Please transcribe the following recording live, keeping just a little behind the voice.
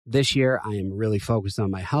This year, I am really focused on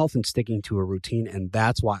my health and sticking to a routine, and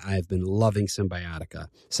that's why I've been loving Symbiotica.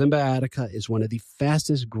 Symbiotica is one of the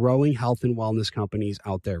fastest growing health and wellness companies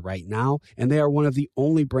out there right now, and they are one of the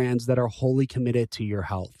only brands that are wholly committed to your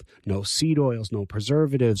health. No seed oils, no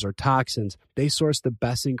preservatives or toxins. They source the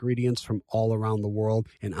best ingredients from all around the world,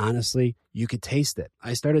 and honestly, you could taste it.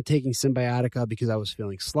 I started taking Symbiotica because I was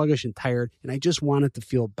feeling sluggish and tired, and I just wanted to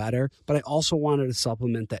feel better, but I also wanted a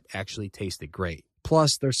supplement that actually tasted great.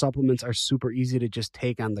 Plus, their supplements are super easy to just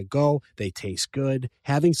take on the go. They taste good.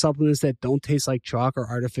 Having supplements that don't taste like chalk or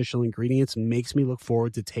artificial ingredients makes me look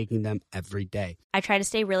forward to taking them every day. I try to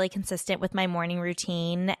stay really consistent with my morning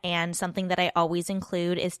routine, and something that I always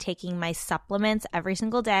include is taking my supplements every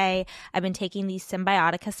single day. I've been taking these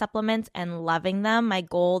Symbiotica supplements and loving them. My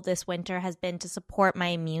goal this winter has been to support my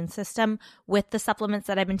immune system with the supplements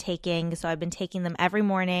that I've been taking. So I've been taking them every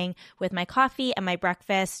morning with my coffee and my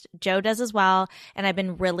breakfast. Joe does as well. And I've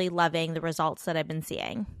been really loving the results that I've been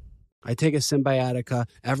seeing. I take a Symbiotica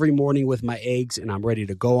every morning with my eggs, and I'm ready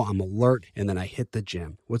to go. I'm alert, and then I hit the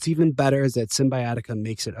gym. What's even better is that Symbiotica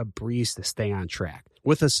makes it a breeze to stay on track.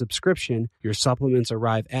 With a subscription, your supplements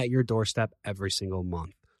arrive at your doorstep every single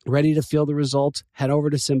month. Ready to feel the results? Head over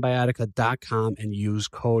to Symbiotica.com and use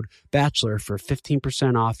code BACHELOR for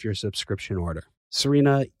 15% off your subscription order.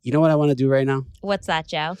 Serena, you know what I want to do right now? What's that,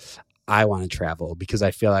 Joe? I want to travel because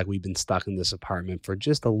I feel like we've been stuck in this apartment for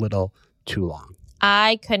just a little too long.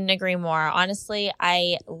 I couldn't agree more. Honestly,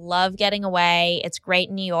 I love getting away. It's great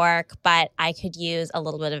in New York, but I could use a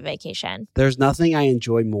little bit of vacation. There's nothing I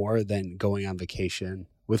enjoy more than going on vacation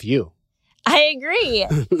with you. I agree.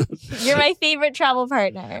 You're my favorite travel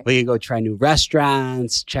partner. We can go try new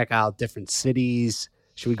restaurants, check out different cities.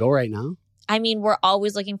 Should we go right now? I mean, we're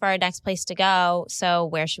always looking for our next place to go. So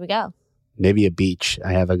where should we go? Maybe a beach.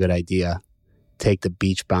 I have a good idea. Take the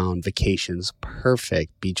Beachbound Vacations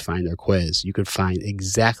Perfect Beach Finder quiz. You could find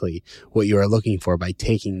exactly what you are looking for by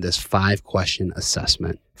taking this 5-question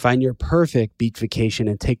assessment. Find your perfect beach vacation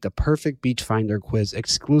and take the perfect Beach Finder quiz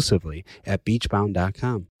exclusively at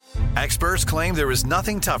beachbound.com. Experts claim there is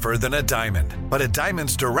nothing tougher than a diamond. But at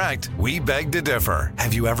Diamonds Direct, we beg to differ.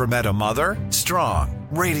 Have you ever met a mother? Strong,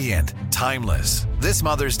 radiant, timeless. This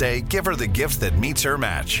Mother's Day, give her the gift that meets her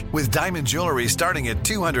match. With diamond jewelry starting at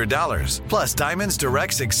 $200. Plus Diamonds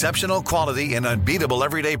Direct's exceptional quality and unbeatable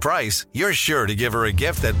everyday price, you're sure to give her a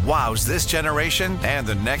gift that wows this generation and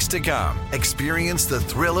the next to come. Experience the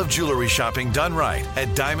thrill of jewelry shopping done right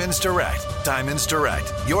at Diamonds Direct. Diamonds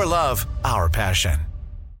Direct. Your love, our passion.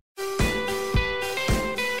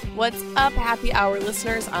 What's up, happy hour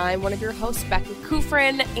listeners? I'm one of your hosts, Becca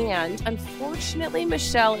Kufrin, and unfortunately,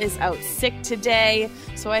 Michelle is out sick today,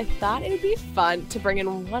 so I thought it would be fun to bring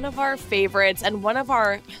in one of our favorites and one of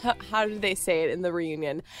our, how do they say it in the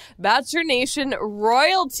reunion? Bachelor Nation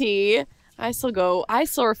royalty. I still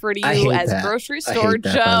refer to you as that. Grocery Store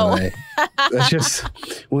that, Joe. It's just,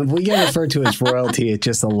 when we get referred to as royalty, it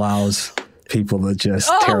just allows people to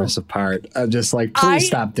just tear us apart. I'm just like, please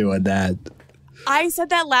stop doing that. I said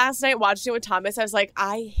that last night watching it with Thomas. I was like,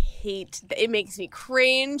 I hate it. Makes me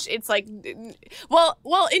cringe. It's like,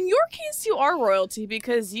 well, in your case, you are royalty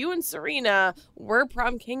because you and Serena were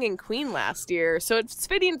prom king and queen last year. So it's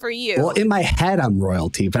fitting for you. Well, in my head, I'm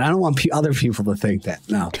royalty, but I don't want other people to think that.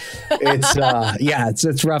 No, it's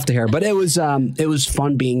it's rough to hear, but it was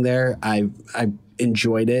fun being there. I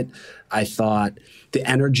enjoyed it. I thought the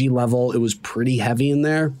energy level, it was pretty heavy in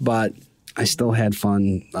there, but I still had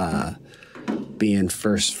fun, being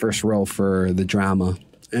first row for the drama.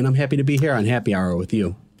 And I'm happy to be here on Happy Hour with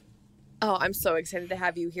you. Oh, I'm so excited to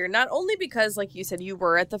have you here. Not only because, like you said, you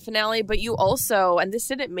were at the finale, but you also, and this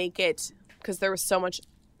didn't make it because there was so much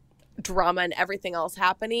drama and everything else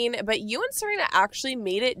happening, but you and Serena actually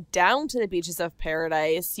made it down to the beaches of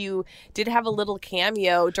paradise. You did have a little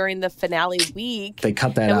cameo during the finale week. They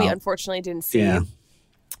cut that out. And we unfortunately didn't see. Yeah.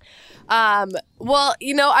 Well,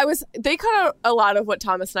 they cut out a lot of what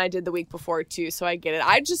Thomas and I did the week before too, so I get it.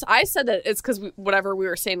 I said that it's because whatever we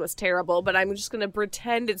were saying was terrible, but I'm just going to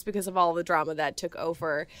pretend it's because of all the drama that took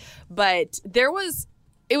over. But it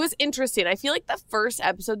was interesting. I feel like the first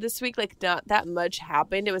episode this week, like not that much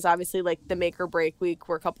happened. It was obviously like the make or break week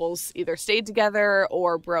where couples either stayed together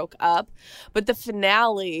or broke up. But the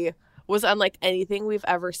finale was unlike anything we've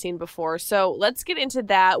ever seen before. So let's get into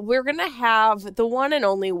that. We're going to have the one and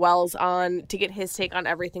only Wells on to get his take on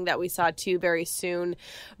everything that we saw too very soon.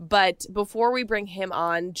 But before we bring him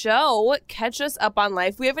on, Joe, catch us up on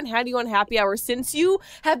life. We haven't had you on Happy Hour since you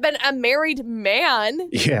have been a married man.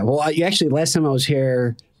 Yeah, well, actually, last time I was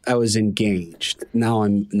here, I was engaged. Now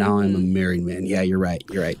I'm a married man. Yeah, you're right.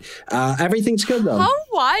 Everything's good though. How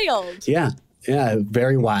wild. Yeah. Yeah,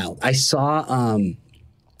 very wild. I saw,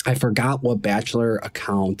 I forgot what Bachelor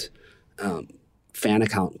account, fan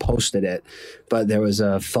account posted it, but there was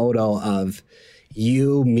a photo of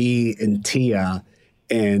you, me, and Tia,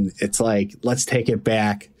 and it's like, let's take it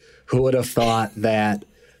back. Who would have thought that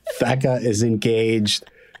Becca is engaged,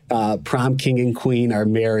 prom king and queen are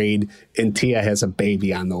married, and Tia has a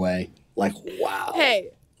baby on the way? Like, wow. Hey.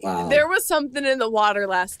 Wow. There was something in the water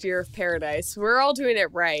last year of Paradise. We're all doing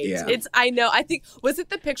it right. Yeah. I know. I think, was it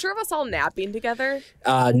the picture of us all napping together?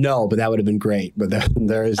 No, but that would have been great. But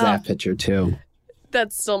there is that picture too.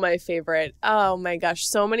 That's still my favorite. Oh my gosh.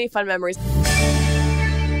 So many fun memories.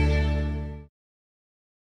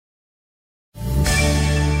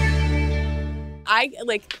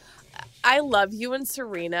 I love you and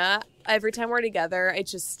Serena. Every time we're together,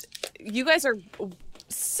 you guys are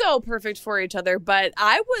so perfect for each other, but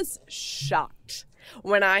I was shocked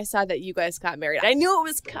when I saw that you guys got married. I knew it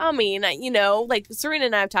was coming, like Serena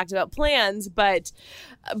and I have talked about plans, but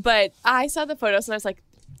I saw the photos and I was like,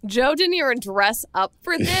 Joe didn't even dress up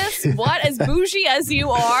for this. What, as bougie as you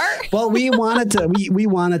are? Well, we wanted to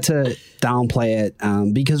downplay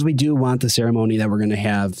it because we do want the ceremony that we're going to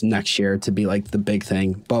have next year to be like the big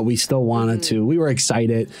thing. But we still wanted to. We were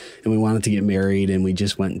excited and we wanted to get married, and we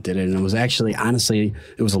just went and did it. And it was actually, honestly,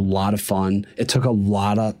 it was a lot of fun. It took a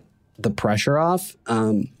lot of the pressure off.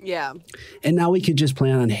 Yeah. And now we could just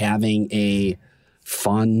plan on having a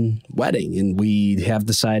fun wedding, and we have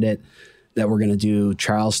decided that we're going to do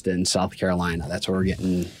Charleston, South Carolina. That's where we're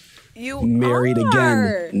getting married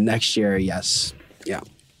again next year. Yes. Yeah.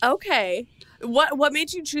 Okay. What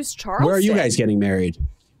made you choose Charleston? Where are you guys getting married?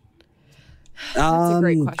 That's a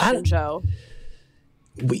great question, Joe.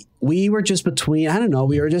 We were just between, I don't know,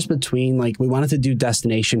 we wanted to do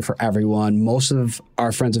destination for everyone. Most of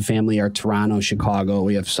our friends and family are Toronto, Chicago.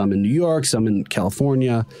 We have some in New York, some in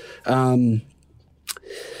California.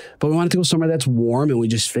 But we wanted to go somewhere that's warm, and we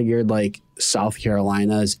just figured like South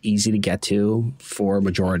Carolina is easy to get to for a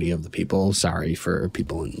majority of the people. Sorry for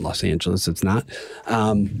people in Los Angeles, it's not.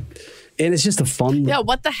 And it's just a fun. Yeah,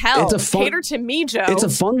 what the hell? Cater to me, Joe. It's a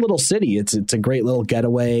fun little city. It's a great little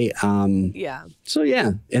getaway. Yeah. So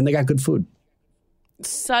yeah, and they got good food.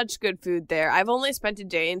 Such good food there. I've only spent a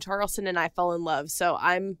day in Charleston, and I fell in love. So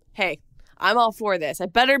I'm all for this. I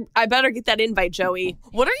better get that invite, Joey.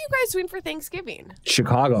 What are you guys doing for Thanksgiving?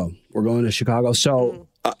 Chicago. We're going to Chicago. So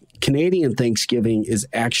Canadian Thanksgiving is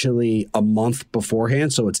actually a month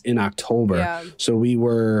beforehand, so it's in October. Yeah. So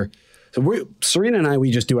Serena and I, we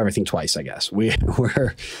just do everything twice, I guess. We're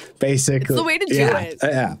basically... It's the way to do it.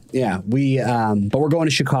 Yeah. But we're going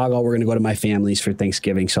to Chicago. We're going to go to my family's for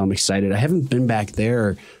Thanksgiving, so I'm excited. I haven't been back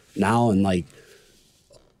there now in like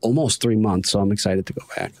almost 3 months, so I'm excited to go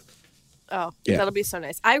back. Oh, yeah. That'll be so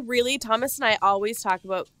nice. Thomas and I always talk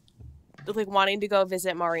about like wanting to go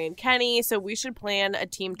visit Maury and Kenny, so we should plan a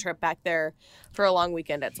team trip back there for a long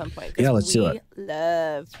weekend at some point. Yeah, let's do it.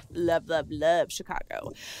 Love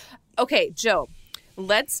Chicago. Okay, Joe,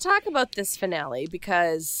 let's talk about this finale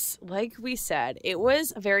because, like we said, it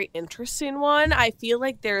was a very interesting one. I feel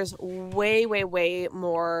like there's way, way, way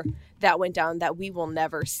more that went down that we will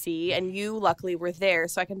never see, and you luckily were there,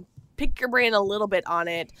 so I can pick your brain a little bit on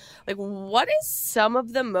it. Like, what is some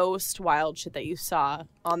of the most wild shit that you saw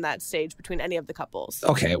on that stage between any of the couples?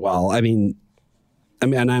 Okay, well, I mean,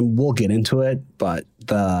 we'll get into it, but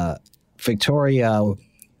the Victoria,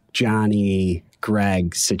 Johnny,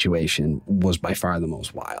 Greg situation was by far the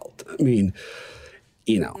most wild. I mean,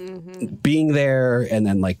 being there and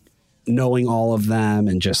then like knowing all of them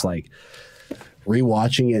and just like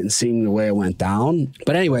rewatching it and seeing the way it went down.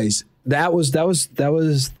 But anyways, that was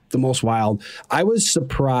the most wild. I was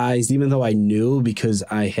surprised, even though I knew because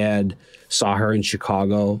I had saw her in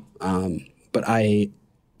Chicago. But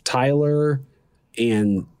Tyler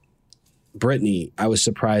and Brittany, I was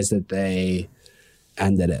surprised that they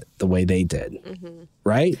ended it the way they did. Mm-hmm.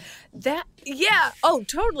 Right? Oh,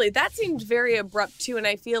 totally. That seemed very abrupt too. And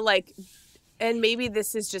I feel like, and maybe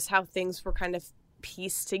this is just how things were kind of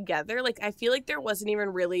pieced together. Like, I feel like there wasn't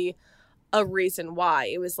even really a reason why.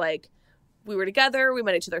 It was like, we were together, we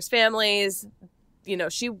met each other's families,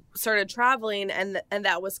 she started traveling, and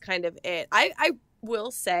that was kind of it. I will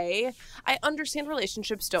say, I understand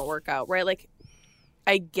relationships don't work out, right? Like,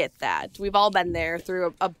 I get that. We've all been there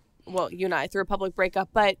through you and I, through a public breakup,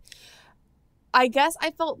 but I guess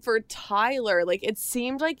I felt for Tyler, like, it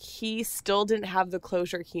seemed like he still didn't have the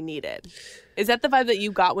closure he needed. Is that the vibe that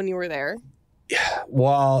you got when you were there?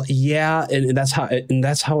 Well, yeah, and that's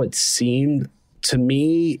how it seemed to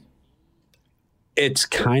me. It's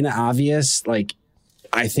kind of obvious. Like,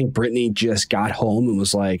 I think Brittany just got home and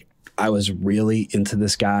was like, I was really into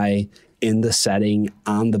this guy, in the setting,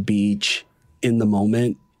 on the beach, in the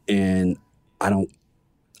moment, and I don't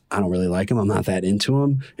really like him. I'm not that into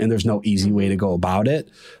him, and there's no easy way to go about it.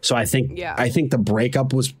 So I think the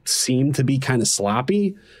breakup seemed to be kind of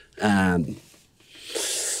sloppy,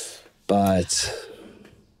 but.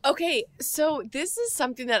 Okay, so this is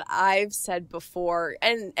something that I've said before,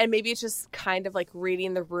 and maybe it's just kind of like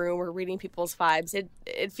reading the room or reading people's vibes.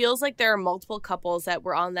 It feels like there are multiple couples that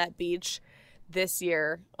were on that beach this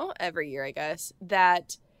year, every year, I guess,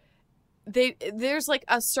 that there's like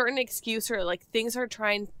a certain excuse or like things are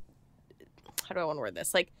trying. How do I want to word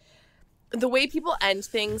this? Like the way people end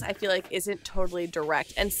things, I feel like isn't totally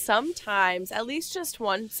direct, and sometimes, at least just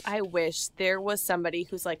once, I wish there was somebody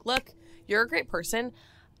who's like, "Look, you're a great person.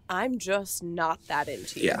 I'm just not that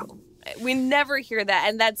into you." Yeah. We never hear that.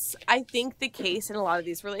 And that's, I think, the case in a lot of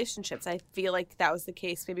these relationships. I feel like that was the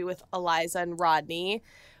case maybe with Eliza and Rodney,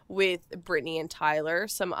 with Brittany and Tyler,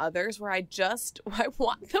 some others where I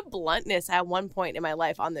want the bluntness at one point in my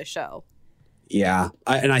life on this show. Yeah.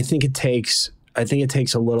 I think it takes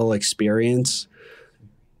a little experience.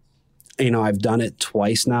 You know, I've done it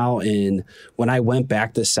twice now. And when I went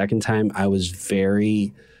back the second time, I was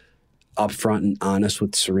very upfront and honest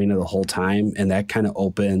with Serena the whole time, and that kind of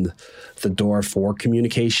opened the door for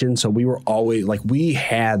communication. So we were always like, we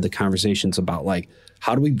had the conversations about like,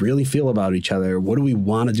 how do we really feel about each other? What do we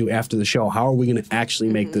want to do after the show? How are we going to actually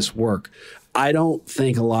make this work? I don't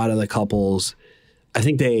think a lot of the couples, I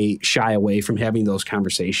think they shy away from having those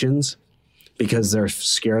conversations because they're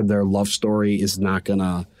scared their love story is not going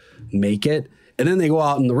to make it. And then they go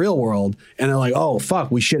out in the real world and they're like, oh, fuck,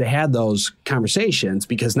 we should have had those conversations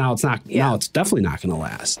because now it's not, now it's definitely not going to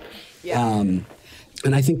last. Yeah. And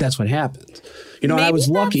I think that's what happened. You know, and I was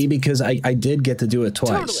lucky because I did get to do it twice.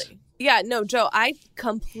 Totally. Yeah, no, Joe, I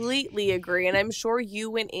completely agree. And I'm sure you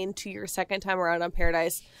went into your second time around on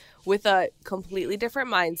Paradise with a completely different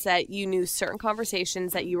mindset. You knew certain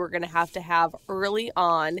conversations that you were going to have early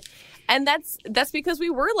on. And that's because we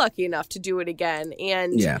were lucky enough to do it again.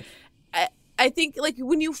 And yeah. I think, like,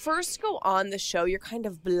 when you first go on the show, you're kind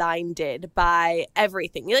of blinded by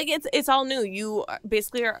everything. Like, it's all new. You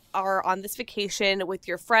basically are on this vacation with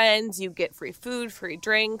your friends. You get free food, free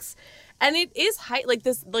drinks. And it is like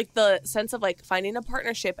this, like, the sense of, like, finding a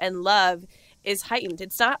partnership and love is heightened.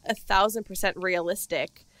 It's not 1,000%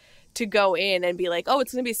 realistic to go in and be like, oh,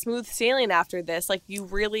 it's going to be smooth sailing after this. Like, you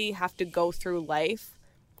really have to go through life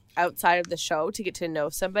outside of the show to get to know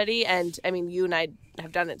somebody. And I mean, you and I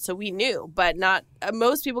have done it, so we knew, but not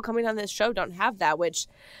most people coming on this show don't have that, which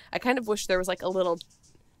I kind of wish there was like a little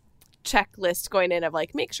checklist going in of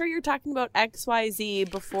like, make sure you're talking about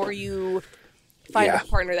XYZ before you find a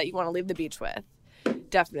partner that you want to leave the beach with.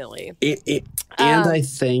 Definitely. And I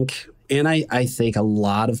think a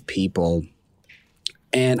lot of people,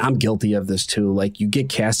 and I'm guilty of this too, like you get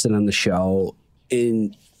casted on the show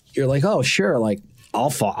and you're like, oh, sure, like I'll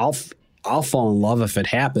fall in love if it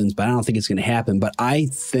happens, but I don't think it's going to happen. But I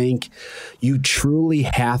think you truly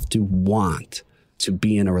have to want to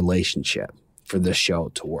be in a relationship for this show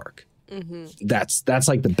to work. Mm-hmm. That's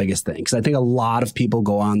like the biggest thing. Because I think a lot of people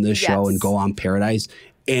go on this show and go on Paradise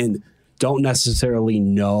and don't necessarily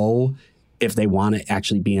know if they want to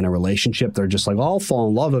actually be in a relationship. They're just like, oh, I'll fall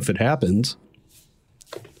in love if it happens.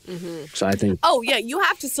 Mm-hmm. So I think... Oh, yeah. You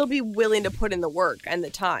have to still be willing to put in the work and the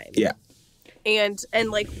time. Yeah. And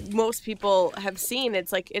like most people have seen,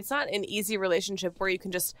 it's like it's not an easy relationship where you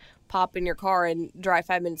can just pop in your car and drive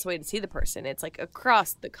 5 minutes away to see the person. It's like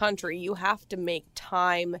across the country. You have to make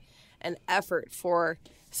time and effort for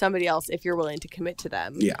somebody else if you're willing to commit to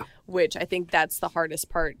them. Yeah. Which I think that's the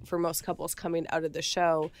hardest part for most couples coming out of the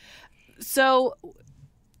show. So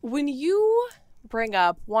when you bring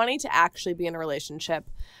up wanting to actually be in a relationship,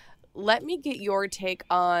 let me get your take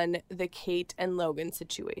on the Kate and Logan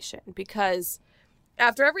situation, because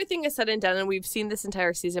after everything is said and done, and we've seen this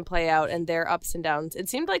entire season play out and their ups and downs, it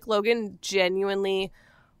seemed like Logan genuinely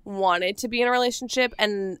wanted to be in a relationship,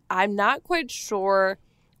 and I'm not quite sure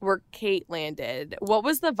where Kate landed. What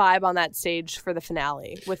was the vibe on that stage for the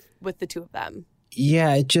finale with the two of them?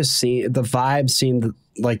 Yeah, it just seemed, the vibe seemed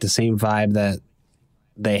like the same vibe that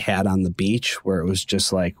they had on the beach, where it was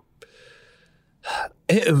just like,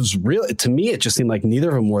 it was really, to me, it just seemed like neither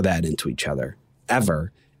of them were that into each other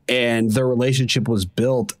ever. And their relationship was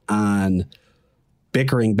built on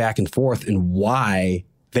bickering back and forth and why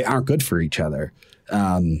they aren't good for each other.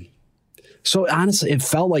 So honestly, it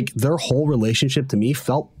felt like their whole relationship to me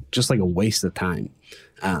felt just like a waste of time.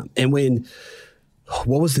 And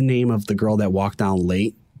what was the name of the girl that walked down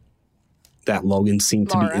late that Logan seemed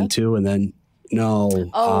to be into? And then No.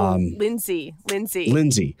 Oh, Lindsay.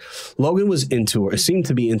 Lindsay. Logan was into her, seemed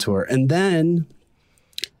to be into her. And then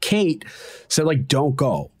Kate said, like, don't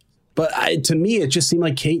go. But to me, it just seemed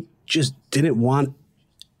like Kate just didn't want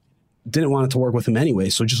it to work with him anyway.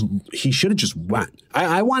 So he should have just went.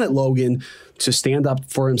 I wanted Logan to stand up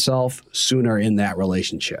for himself sooner in that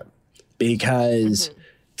relationship, because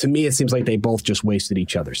to me, it seems like they both just wasted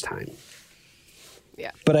each other's time.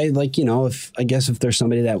 Yeah. But I guess if there's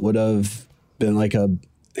somebody that would have been like a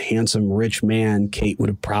handsome, rich man, Kate would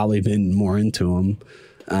have probably been more into him.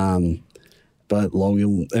 But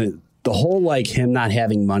Logan, the whole like him not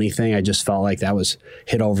having money thing, I just felt like that was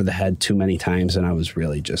hit over the head too many times. And I was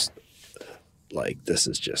really just like, this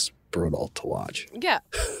is just brutal to watch. Yeah.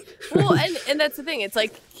 Well, and that's the thing. It's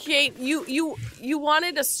like, Kate, you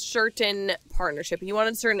wanted a certain partnership. You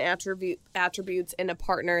wanted certain attributes in a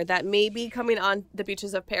partner that maybe coming on the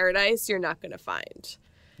beaches of paradise, you're not going to find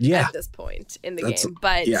at this point in the game.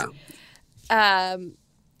 But,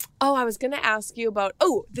 I was going to ask you about,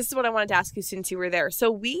 this is what I wanted to ask you since you were there. So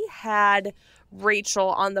we had Rachel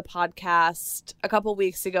on the podcast a couple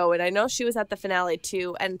weeks ago, and I know she was at the finale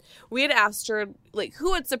too, and we had asked her like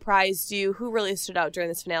who had surprised you, who really stood out during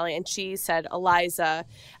this finale, and she said Eliza,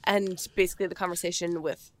 and basically the conversation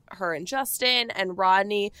with her and Justin and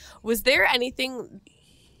Rodney. Was there anything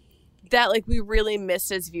that like we really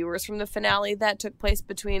missed as viewers from the finale that took place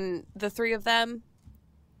between the three of them?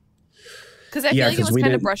 Because I feel like it was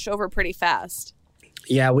kind of brushed over pretty fast.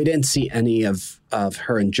 Yeah, we didn't see any of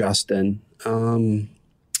her and Justin. And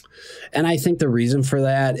I think the reason for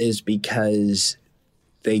that is because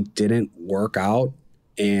they didn't work out,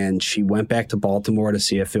 and she went back to Baltimore to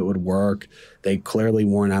see if it would work. They clearly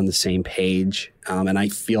weren't on the same page. And I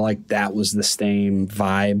feel like that was the same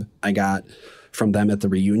vibe I got from them at the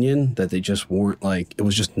reunion, that they just weren't like, it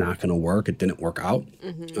was just not going to work. It didn't work out.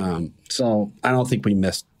 So I don't think we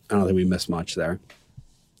missed much there.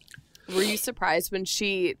 Were you surprised when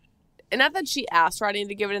she, and not that she asked Rodney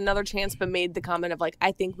to give it another chance, but made the comment of like,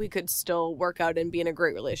 I think we could still work out and be in a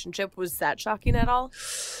great relationship? Was that shocking at all?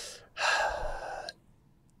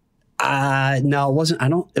 No, it wasn't.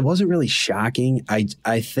 It wasn't really shocking.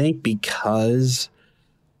 I think because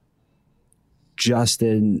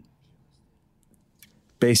Justin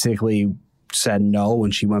basically said no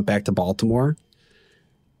when she went back to Baltimore,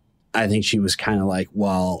 I think she was kind of like,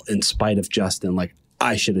 well, in spite of Justin, like,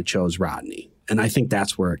 I should have chose Rodney. And I think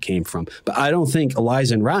that's where it came from. But I don't think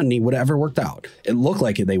Eliza and Rodney would have ever worked out. It looked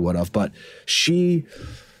like they would have, but she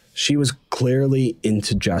was clearly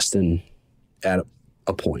into Justin at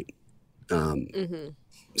a point.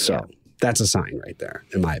 So that's a sign right there,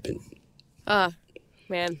 in my opinion.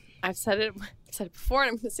 Man, I've said it before, and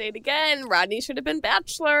I'm going to say it again. Rodney should have been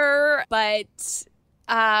Bachelor. But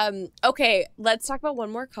okay, let's talk about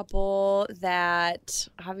one more couple that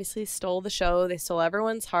obviously stole the show. They stole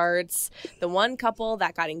everyone's hearts. The one couple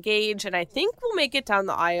that got engaged, and I think will make it down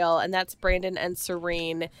the aisle, and that's Brandon and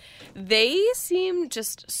Serene. They seem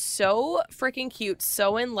just so freaking cute,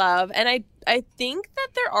 so in love, and I think that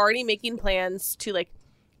they're already making plans to like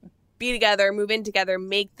be together, move in together,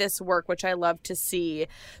 make this work, which I love to see.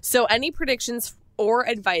 So any predictions or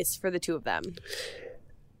advice for the two of them?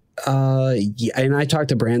 Yeah, and I talked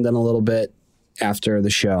to Brandon a little bit after the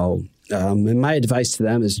show. And my advice to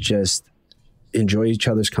them is just enjoy each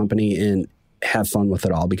other's company and have fun with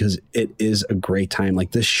it all, because it is a great time.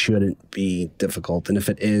 Like, this shouldn't be difficult. And if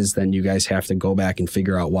it is, then you guys have to go back and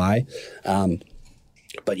figure out why.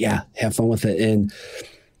 But yeah, have fun with it. And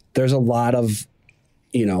there's a lot of,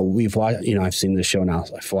 we've watched, I've seen this show now.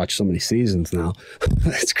 I've watched so many seasons now.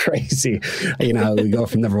 It's crazy. We go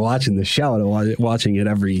from never watching the show to watching it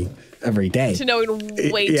every day. To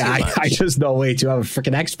knowing way too much. I just know way too. I'm a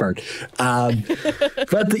freaking expert.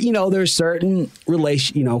 But there's certain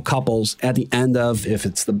couples at the end of, if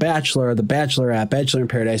it's The Bachelor or The Bachelorette, Bachelor in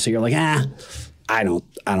Paradise, so you're like, I don't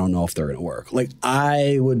know if they're going to work. Like,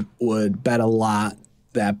 I would bet a lot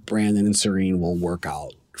that Brandon and Serene will work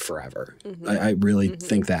out forever. I really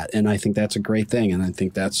think that, and I think that's a great thing, and I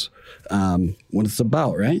think that's what it's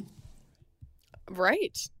about, right?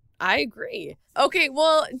 Right. I agree. Okay,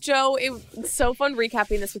 well, Joe, it's so fun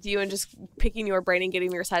recapping this with you and just picking your brain and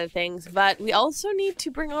getting your side of things, but we also need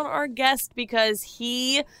to bring on our guest because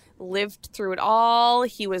he lived through it all.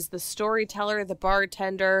 He was the storyteller, the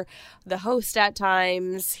bartender, the host at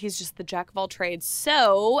times. He's just the jack of all trades.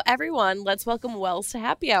 So, everyone, let's welcome Wells to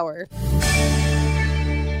Happy Hour.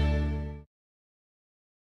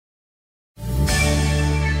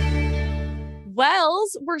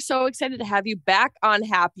 Wells, we're so excited to have you back on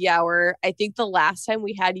Happy Hour. I think the last time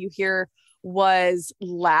we had you here was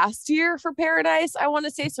last year for Paradise, I want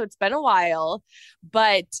to say. So it's been a while.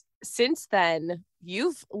 But since then,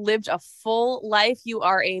 you've lived a full life. You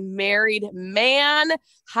are a married man.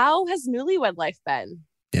 How has newlywed life been?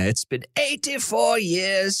 Yeah, it's been 84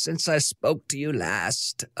 years since I spoke to you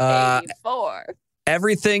last. 84.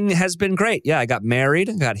 Everything has been great. Yeah, I got married,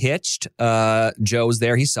 got hitched. Joe was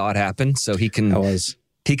there. He saw it happen. So he can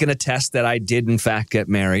attest that I did, in fact, get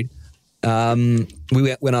married.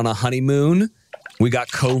 We went on a honeymoon. We got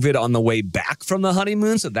COVID on the way back from the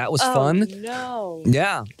honeymoon, so that was fun. No.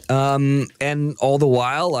 Yeah. And all the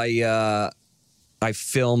while, I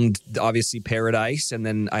filmed, obviously, Paradise, and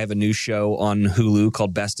then I have a new show on Hulu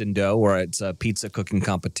called Best in Dough, where it's a pizza cooking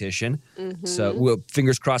competition. Mm-hmm. So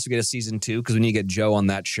fingers crossed we get a season 2, because we need to get Joe on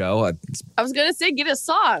that show. I was going to say, get a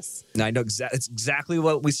sauce. I know it's exactly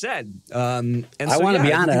what we said. And I want to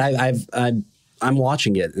be on it. I'm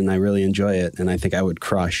watching it, and I really enjoy it, and I think I would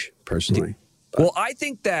crush, personally. Well, I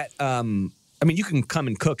think that, I mean, you can come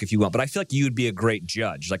and cook if you want, but I feel like you'd be a great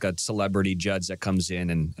judge, like a celebrity judge that comes in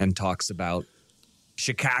and talks about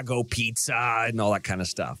Chicago pizza and all that kind of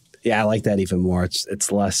stuff. Yeah, I like that even more.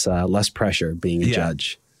 It's less pressure being a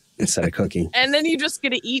judge instead of cooking. And then you just get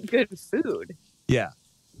to eat good food. Yeah.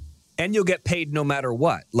 And you'll get paid no matter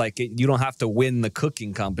what. Like, you don't have to win the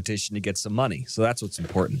cooking competition to get some money. So that's what's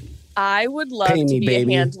important. I would love to be a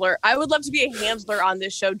handler. I would love to be a handler on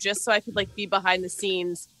this show, just so I could be behind the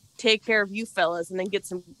scenes, take care of you fellas, and then get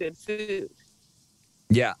some good food.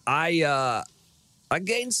 Yeah, I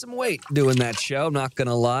gained some weight doing that show. I'm not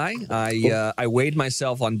gonna lie. I weighed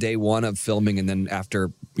myself on day 1 of filming, and then after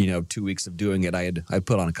 2 weeks of doing it, I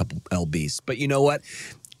put on a couple lbs. But you know what?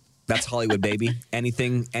 That's Hollywood, baby.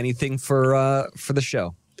 Anything for the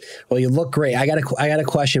show. Well, you look great. I got a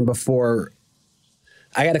question before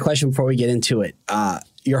we get into it.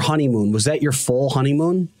 Your honeymoon, was that your full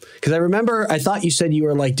honeymoon? Because I thought you said you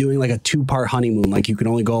were doing a 2-part honeymoon. Like you could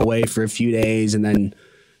only go away for a few days and then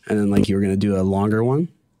you were going to do a longer one.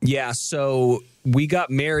 Yeah. So we got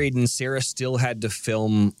married and Sarah still had to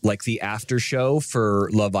film the after show for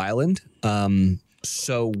Love Island.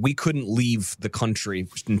 So we couldn't leave the country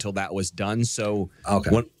until that was done. So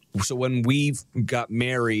when we got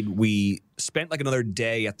married, we spent another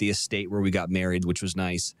day at the estate where we got married, which was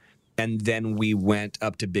nice. And then we went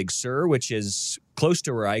up to Big Sur, which is close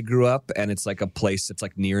to where I grew up. And it's a place that's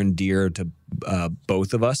near and dear to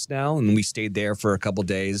both of us now. And we stayed there for a couple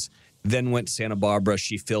days, then went to Santa Barbara.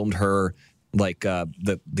 She filmed her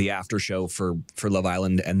the after show for Love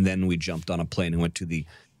Island. And then we jumped on a plane and went to the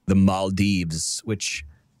Maldives, which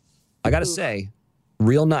I got to say,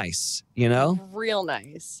 real nice, Real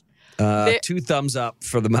nice. 2 thumbs up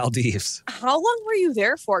for the Maldives. How long were you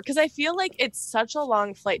there for? Because I feel like it's such a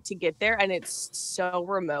long flight to get there, and it's so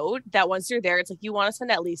remote that once you're there, it's you want to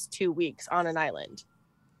spend at least 2 weeks on an island.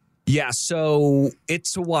 Yeah, so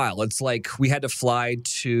it's a while. It's we had to fly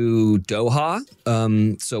to Doha.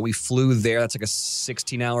 So we flew there. That's a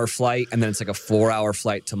 16-hour flight. And then it's a 4-hour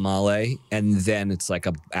flight to Malé. And then it's an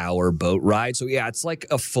hour boat ride. So yeah, it's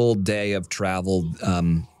a full day of travel.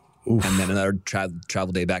 And then another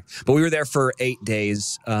travel day back. But we were there for 8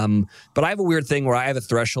 days. But I have a weird thing where I have a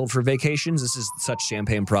threshold for vacations. This is such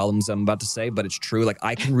champagne problems I'm about to say, but it's true.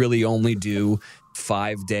 I can really only do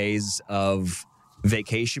 5 days of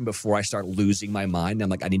vacation before I start losing my mind.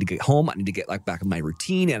 I'm I need to get home. I need to get back in my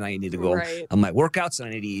routine, and I need to go on my workouts, and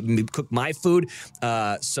I need to cook my food.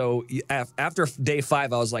 So after day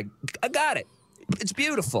 5, I was I got it. It's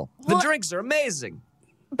beautiful. The drinks are amazing.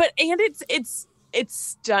 But it's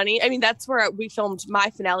stunning. I mean, that's where we filmed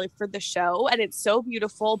my finale for the show, and it's so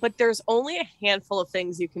beautiful. But there's only a handful of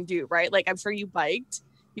things you can do, right? I'm sure you biked,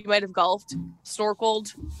 you might have golfed,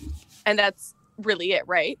 snorkeled, and that's really it,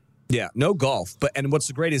 right? Yeah, no golf. And what's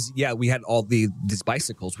great is, we had all these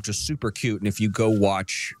bicycles, which is super cute. And if you go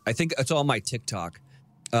watch, I think it's on my TikTok,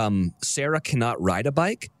 Sarah cannot ride a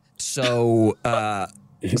bike. So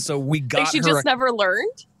so we got she her. Just never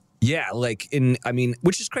learned? Yeah,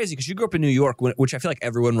 which is crazy because you grew up in New York, which I feel like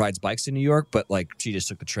everyone rides bikes in New York, but she just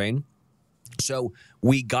took the train. So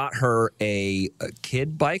we got her a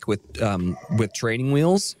kid bike with training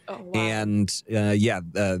wheels, and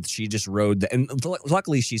she just rode. And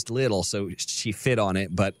luckily, she's little, so she fit on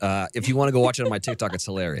it. But if you want to go watch it on my TikTok, it's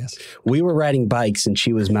hilarious. We were riding bikes, and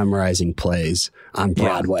she was memorizing plays on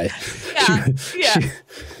Broadway. Yeah,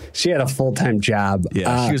 she had a full-time job.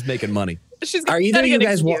 Yeah, she was making money. Are either of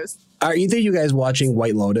you guys watching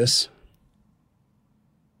White Lotus?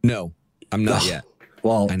 No, I'm not yet.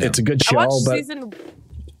 Well, it's a good show, but is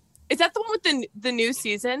that the one with the new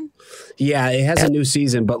season? Yeah, it has a new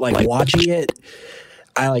season, but watching it,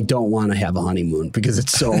 I like don't want to have a honeymoon because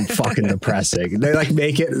it's so fucking depressing. They like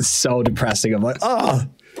make it so depressing. I'm like, oh,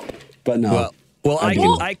 but no. Well,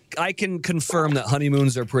 I can confirm that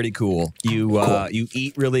honeymoons are pretty cool. You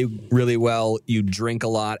eat really, really well, you drink a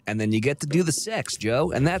lot, and then you get to do the sex,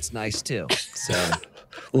 Joe, and that's nice too. So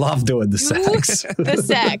love doing the sex. The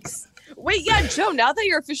sex. Wait, yeah, Joe, now that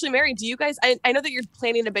you're officially married, do you guys, I know that you're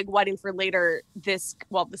planning a big wedding for later this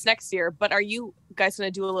next year, but are you guys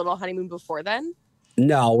going to do a little honeymoon before then?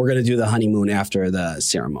 No, we're going to do the honeymoon after the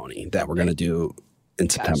ceremony that we're going to do in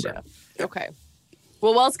September. Gotcha. Okay.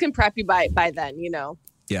 Well, Wells can prep you by then,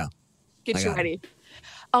 Yeah. Get you ready.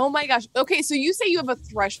 Oh my gosh. Okay, so you say you have a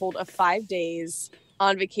threshold of 5 days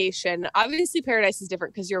on vacation. Obviously, Paradise is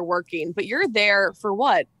different because you're working, but you're there for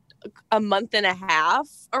what? A month and a half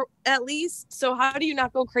or at least. So how do you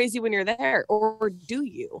not go crazy when you're there, or do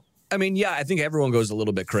you? I mean, yeah, I think everyone goes a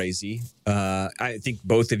little bit crazy. I think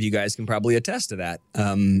both of you guys can probably attest to that.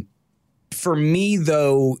 For me,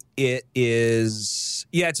 though, it is,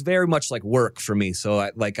 it's very much like work for me. So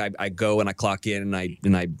I go and I clock in and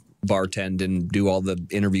I bartend and do all the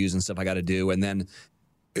interviews and stuff I got to do. And then,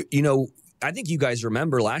 I think you guys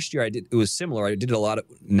remember last year it was similar. I did a lot of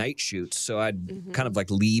night shoots. So I'd kind of like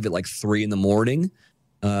leave at like 3 a.m.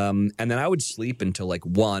 And then I would sleep until like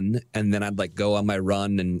 1, and then I'd like go on my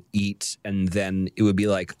run and eat. And then it would be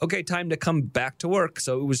like, okay, time to come back to work.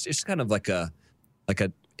 So it was just kind of like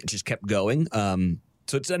it just kept going.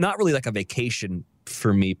 So it's not really like a vacation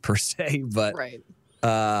for me per se, but right.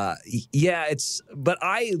 But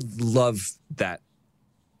I love that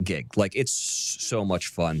gig. Like it's so much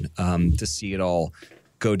fun to see it all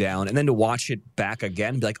go down and then to watch it back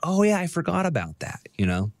again and be like, oh yeah, I forgot about that,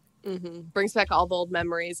 Mm-hmm. Brings back all the old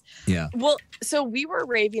memories. Yeah. Well, so we were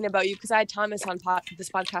raving about you because I had Thomas on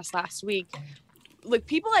this podcast last week. Like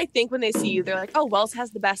people, I think when they see you, they're like, oh, Wells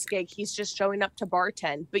has the best gig. He's just showing up to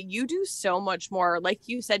bartend. But you do so much more. Like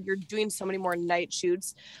you said, you're doing so many more night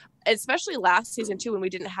shoots, especially last season too, when we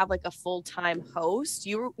didn't have like a full-time host.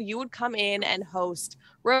 You would come in and host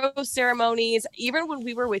rose ceremonies. Even when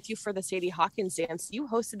we were with you for the Sadie Hawkins dance, you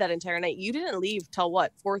hosted that entire night. You didn't leave till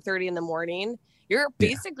 4:30 in the morning. You're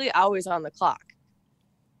basically always on the clock.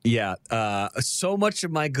 Yeah, so much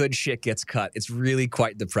of my good shit gets cut. It's really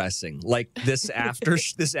quite depressing. Like this after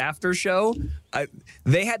show,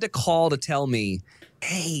 they had to call to tell me,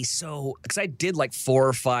 hey, so because I did like 4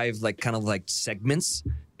 or 5 like kind of like segments,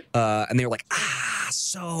 and they were like,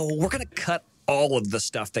 so we're gonna cut all of the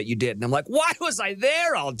stuff that you did, and I'm like, why was I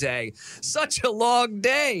there all day? Such a long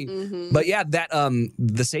day. Mm-hmm. But yeah, that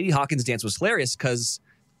the Sadie Hawkins dance was hilarious because.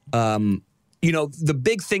 The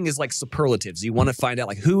big thing is like superlatives. You want to find out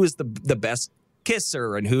like who is the best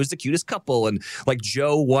kisser and who's the cutest couple. And like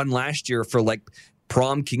Joe won last year for like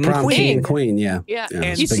prom king and queen. King and queen, yeah.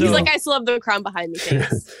 And he's like, I still have the crown behind me.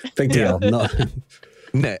 Thanks. Big deal.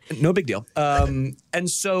 No big deal. And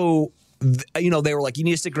so, they were like, you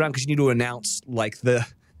need to stick around because you need to announce like the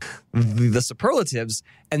superlatives,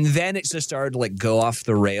 and then it just started to like go off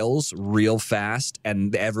the rails real fast,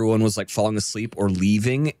 and everyone was like falling asleep or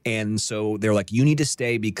leaving, and so they're like, you need to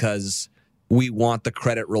stay because we want the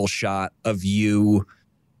credit roll shot of you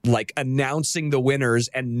like announcing the winners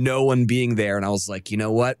and no one being there. And I was like, you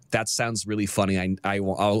know what, that sounds really funny.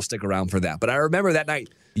 I'll stick around for that. But I remember that night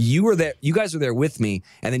you were there, you guys were there with me,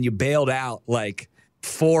 and then you bailed out like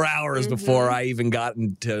 4 hours before I even got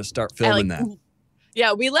to start filming that.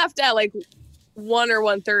 Yeah, we left at like 1 or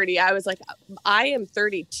 1:30. I was like, I am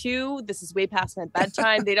 32. This is way past my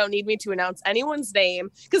bedtime. They don't need me to announce anyone's name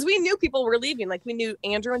because we knew people were leaving. Like we knew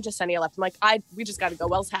Andrew and Jasenia left. I'm like, we just got to go.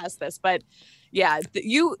 Wells has this. But yeah,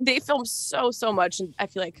 they film so much, and I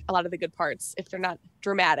feel like a lot of the good parts, if they're not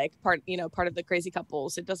dramatic, part of the crazy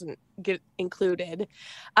couples, it doesn't get included.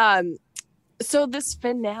 So this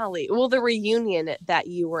finale, the reunion that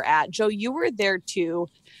you were at, Joe, you were there too.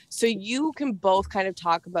 So you can both kind of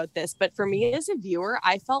talk about this. But for me as a viewer,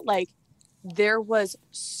 I felt like there was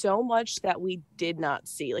so much that we did not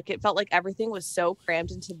see. Like it felt like everything was so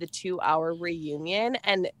crammed into the 2-hour reunion.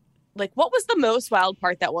 And like, what was the most wild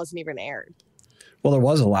part that wasn't even aired? Well, there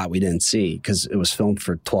was a lot we didn't see because it was filmed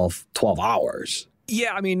for 12 hours.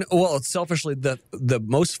 Yeah, I mean, selfishly, the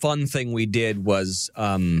most fun thing we did was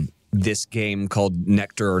this game called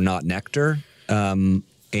Nectar or Not Nectar. And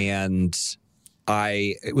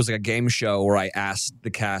it was like a game show where I asked the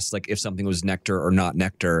cast like if something was nectar or not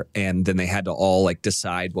nectar, and then they had to all like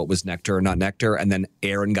decide what was nectar or not nectar, and then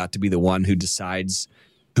Aaron got to be the one who decides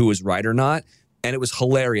who was right or not. And it was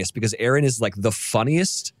hilarious because Aaron is like the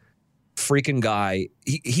funniest freaking guy.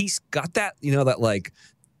 He's got that, that like,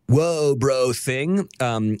 whoa, bro thing.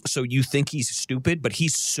 So you think he's stupid, but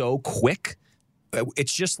he's so quick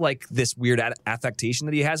it's just like this weird affectation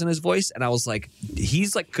that he has in his voice. And I was like,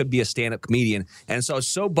 he's like, could be a stand-up comedian. And so I was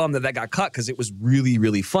so bummed that got cut because it was really,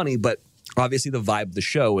 really funny. But obviously the vibe of the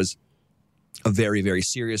show was a very, very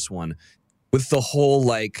serious one with the whole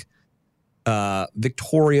like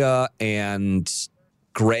Victoria and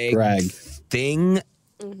Greg thing.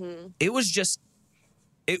 Mm-hmm. It was just,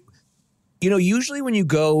 usually when you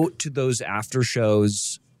go to those after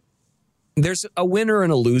shows, there's a winner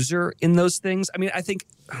and a loser in those things. I mean, I think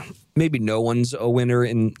maybe no one's a winner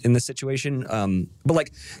in this situation. But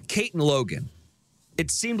like Kate and Logan, it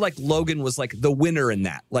seemed like Logan was like the winner in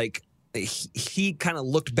that. Like he kind of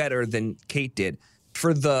looked better than Kate did.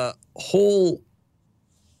 For the whole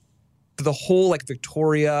like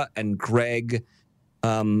Victoria and Greg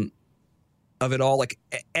of it all, like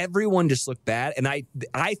everyone just looked bad. And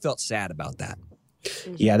I felt sad about that.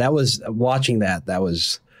 Yeah, that was watching that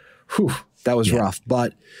was rough.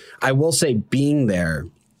 But I will say being there,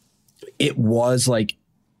 it was like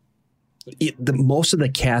most of the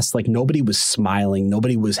cast, like nobody was smiling.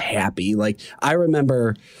 Nobody was happy. Like I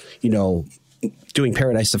remember, doing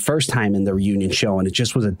Paradise the first time in the reunion show, and it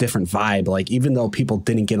just was a different vibe. Like even though people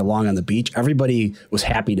didn't get along on the beach, everybody was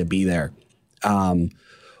happy to be there.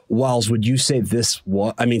 Wells, would you say this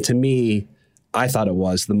was, I mean, to me, I thought it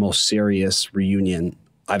was the most serious reunion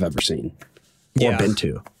I've ever seen or been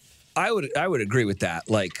to. I would agree with that.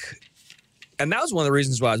 Like, and that was one of the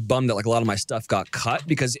reasons why I was bummed that like a lot of my stuff got cut,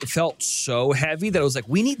 because it felt so heavy that I was like,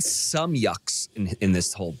 we need some yucks in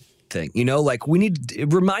this whole thing. Like we need to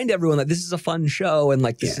remind everyone that this is a fun show and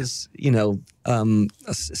like this is, a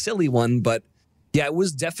silly one. But yeah, it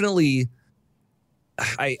was definitely,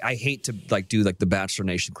 I hate to like do like the Bachelor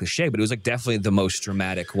Nation cliche, but it was like definitely the most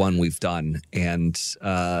dramatic one we've done. And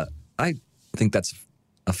I think that's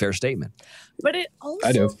a fair statement. But it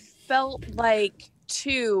also felt like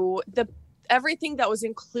too, everything that was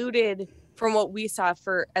included from what we saw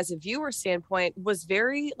as a viewer standpoint was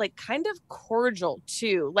very like kind of cordial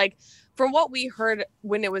too. Like from what we heard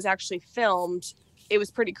when it was actually filmed, it was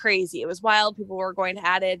pretty crazy. It was wild. People were going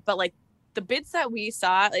at it, but like the bits that we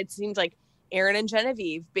saw, it seemed like Aaron and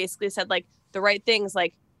Genevieve basically said like the right things.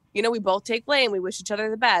 Like, we both take blame. We wish each other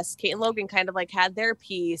the best. Kate and Logan kind of like had their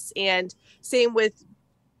piece, and same with,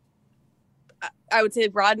 I would say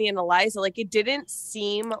Rodney and Eliza. Like it didn't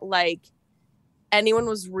seem like anyone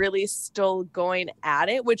was really still going at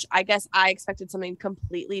it, which I guess I expected something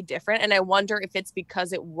completely different. And I wonder if it's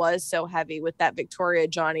because it was so heavy with that Victoria,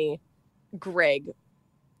 Johnny, Greg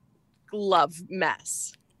love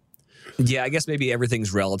mess. Yeah, I guess maybe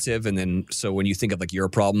everything's relative. And then so when you think of like your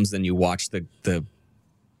problems, then you watch the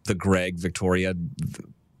Greg, Victoria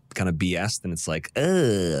kind of BS, then it's like,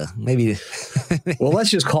 maybe. Well, let's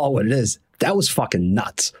just call it what it is. That was fucking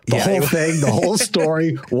nuts. The whole thing, the whole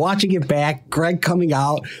story, watching it back, Greg coming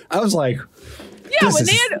out. I was like, this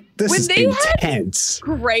is intense.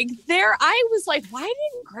 Had Greg there, I was like, why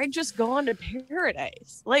didn't Greg just go on to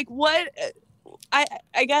Paradise? Like what? I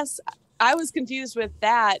guess I was confused with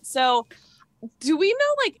that. So do we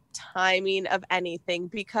know like timing of anything?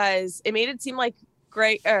 Because it made it seem like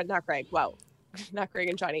not Greg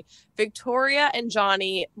and Johnny. Victoria and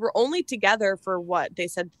Johnny were only together for what they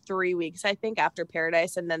said 3 weeks, I think, after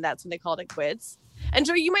Paradise, and then that's when they called it quits. And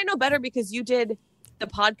Joey, you might know better because you did the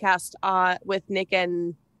podcast with Nick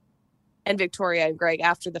and Victoria and Greg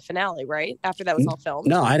after the finale, right? After that was all filmed.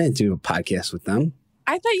 No, I didn't do a podcast with them.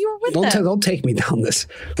 I thought you were with them. Don't take me down this.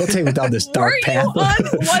 Don't take me down this dark path.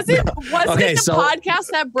 Was it the podcast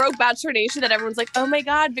that broke Bachelor Nation that everyone's like, oh my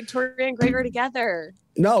God, Victoria and Greg are together?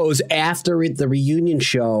 No, it was after the reunion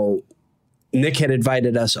show. Nick had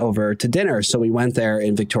invited us over to dinner, so we went there,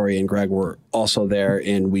 and Victoria and Greg were also there,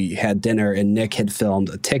 and we had dinner. And Nick had filmed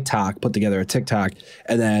put together a TikTok,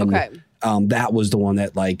 and then that was the one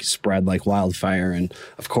that like spread like wildfire. And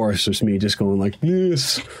of course, there's me just going like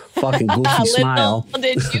this fucking goofy smile.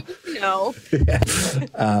 Did you know?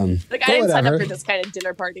 Like I didn't sign up for this kind of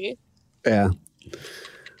dinner party. Yeah,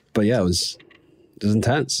 but yeah, it was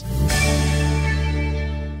intense.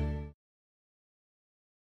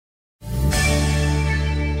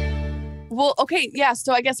 Well, okay, yeah.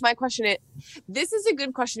 So I guess my question this is a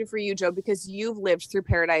good question for you, Joe, because you've lived through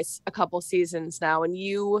Paradise a couple seasons now, and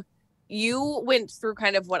you went through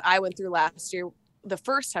kind of what I went through last year, the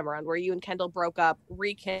first time around, where you and Kendall broke up,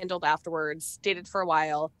 rekindled afterwards, dated for a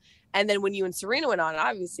while, and then when you and Serena went on,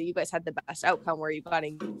 obviously you guys had the best outcome where you got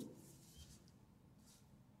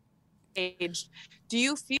engaged. Do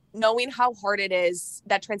you feel, knowing how hard it is,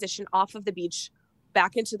 that transition off of the beach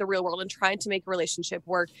back into the real world and trying to make a relationship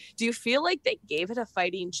work, do you feel like they gave it a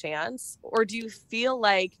fighting chance, or do you feel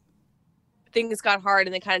like things got hard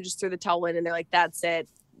and they kind of just threw the towel in and they're like, that's it,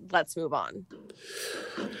 let's move on?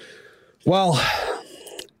 Well,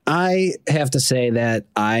 I have to say that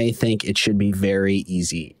I think it should be very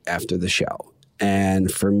easy after the show.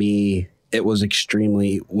 And for me, it was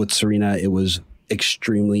with Serena, it was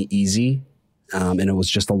extremely easy. And it was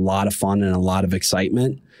just a lot of fun and a lot of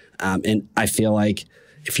excitement. And I feel like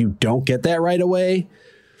if you don't get that right away,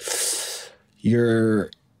 you're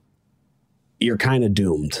kind of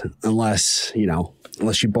doomed unless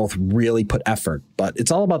you both really put effort. But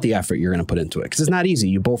it's all about the effort you're going to put into it, because it's not easy.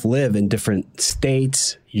 You both live in different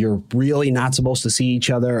states. You're really not supposed to see each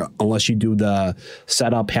other unless you do the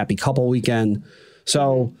setup happy couple weekend.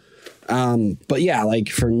 So, but yeah, like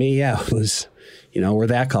for me, yeah, it was, we're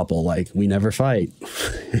that couple, like we never fight.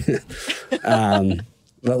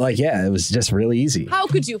 But like, yeah, it was just really easy. How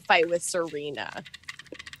could you fight with Serena?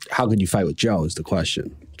 How could you fight with Joe is the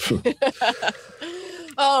question.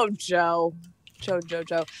 Oh, Joe.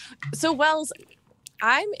 So, Wells,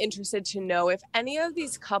 I'm interested to know if any of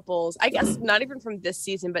these couples, I guess not even from this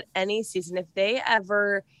season, but any season, if they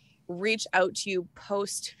ever reach out to you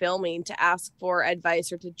post filming to ask for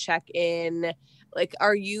advice or to check in. Like,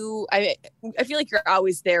 I feel like you're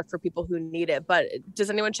always there for people who need it, but does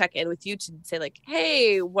anyone check in with you to say like,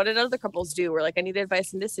 hey, what did other couples do? Or like, I need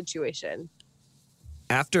advice in this situation.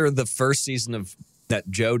 After the first season of that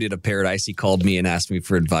Joe did a Paradise, he called me and asked me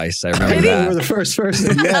for advice. I remember that. You were the first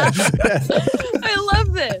person. Yeah. I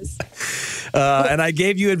love this. And I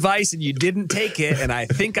gave you advice and you didn't take it. And I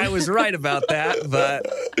think I was right about that, but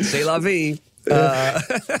c'est la vie.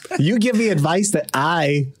 You give me advice that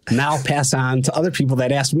I now pass on to other people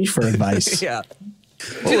that ask me for advice. Yeah.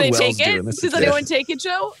 Do they take it? Does anyone take it,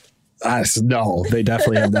 Joe? No, they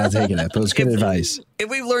definitely have not taken it. But it was good advice. If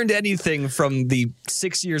we've learned anything from the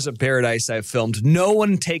 6 years of Paradise I've filmed, no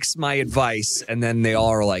one takes my advice, and then they all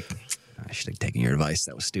are like, I should have taken your advice.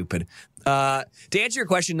 That was stupid. To answer your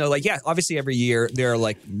question, though, like, yeah, obviously every year there are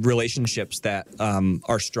like relationships that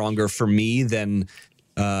are stronger for me than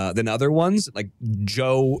other ones. Like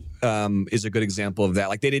Joe is a good example of that.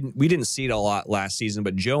 Like we didn't see it a lot last season,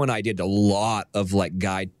 but Joe and I did a lot of like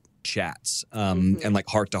guy chats and like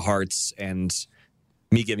heart to hearts and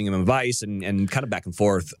me giving him advice and kind of back and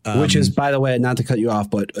forth. Which is, by the way, not to cut you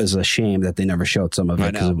off, but is a shame that they never showed some of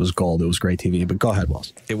it because it was gold. It was great TV. But go ahead,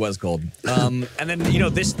 Wells. It was gold. And then,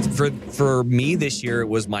 this for me this year, it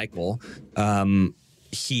was Michael. We're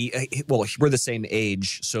the same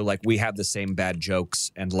age, so like we have the same bad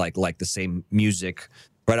jokes and like the same music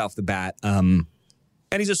right off the bat. And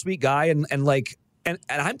he's a sweet guy, and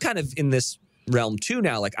I'm kind of in this realm too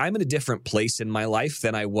now. Like I'm in a different place in my life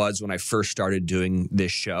than I was when I first started doing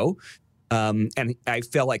this show. And I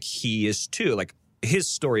feel like he is too. Like his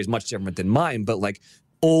story is much different than mine, but like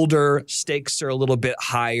older, stakes are a little bit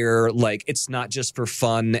higher. Like it's not just for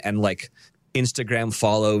fun and like Instagram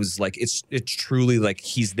follows. Like it's truly like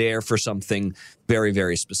he's there for something very,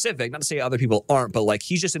 very specific. Not to say other people aren't, but like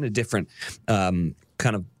he's just in a different kind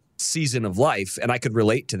of season of life, and I could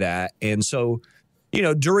relate to that. And so,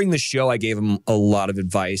 during the show, I gave him a lot of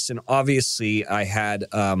advice, and obviously, I had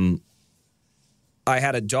a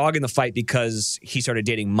dog in the fight because he started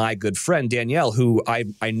dating my good friend Danielle, who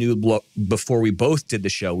I knew before we both did the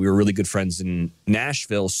show. We were really good friends in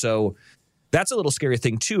Nashville, so that's a little scary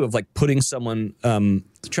thing too, of like putting someone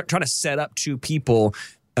trying to set up two people.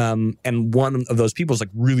 And one of those people is like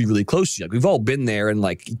really, really close to you. Like we've all been there, and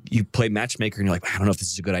like you play matchmaker and you're like, I don't know if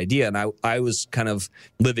this is a good idea. And I was kind of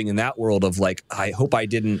living in that world of like, I hope I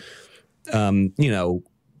didn't,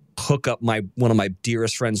 hook up one of my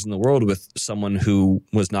dearest friends in the world with someone who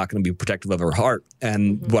was not going to be protective of her heart.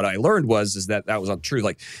 And what I learned was that was not true.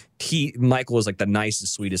 Like Michael was like the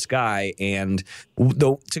nicest, sweetest guy. And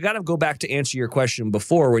to kind of go back to answer your question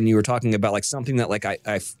before, when you were talking about like something that like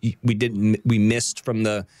we missed from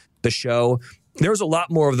the show, there was a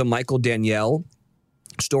lot more of the Michael Danielle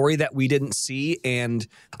story that we didn't see. And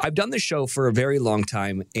I've done this show for a very long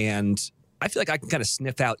time, and I feel like I can kind of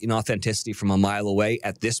sniff out inauthenticity from a mile away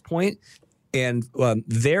at this point. And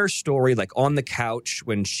their story, like on the couch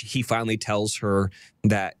when he finally tells her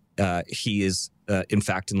that he is in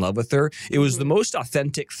fact in love with her, it was the most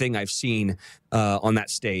authentic thing I've seen on that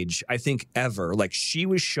stage, I think, ever. Like she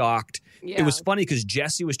was shocked. Yeah. It was funny because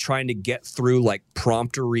Jesse was trying to get through like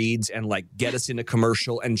prompter reads and like get us into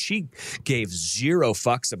commercial, and she gave zero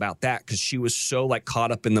fucks about that because she was so like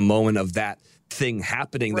caught up in the moment of that thing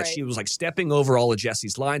happening that she was like stepping over all of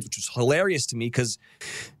Jesse's lines, which was hilarious to me because,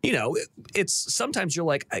 it's sometimes you're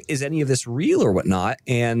like, is any of this real or whatnot?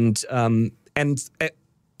 And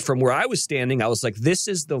from where I was standing, I was like, this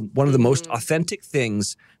is one of the most authentic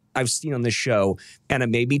things I've seen on this show, and it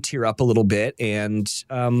made me tear up a little bit. And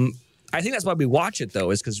I think that's why we watch it,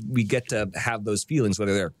 though, is because we get to have those feelings,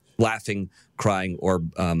 whether they're laughing, crying, or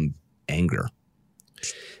anger.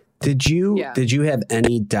 Did you have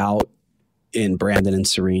any doubt in Brandon and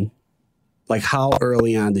Serene? Like, how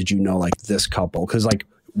early on did you know, like, this couple? Because, like,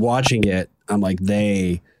 watching it, I'm like,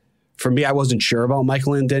 for me, I wasn't sure about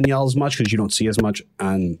Michael and Danielle as much because you don't see as much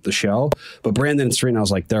on the show. But Brandon and Serena, I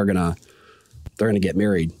was like, they're gonna get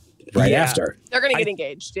married right after. They're gonna get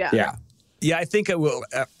engaged. Yeah. Yeah. Yeah, I think I will.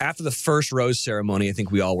 After the first rose ceremony, I think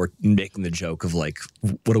we all were making the joke of like,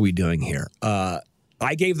 what are we doing here?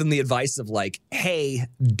 I gave them the advice of like, hey,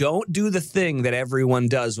 don't do the thing that everyone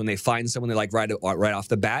does when they find someone they like right off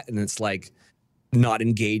the bat. And it's like, not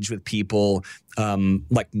engage with people,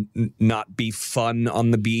 not be fun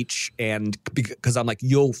on the beach. And because I'm like,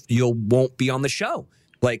 you'll won't be on the show.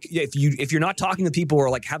 Like if you're not talking to people or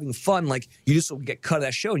like having fun, like you just will get cut of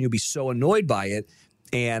that show and you'll be so annoyed by it.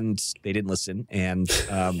 And they didn't listen. And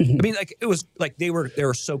I mean, like it was like they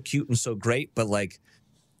were so cute and so great, but like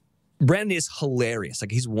Brandon is hilarious.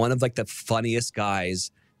 Like he's one of like the funniest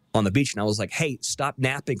guys on the beach. And I was like, hey, stop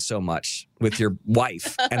napping so much with your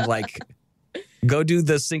wife and like go do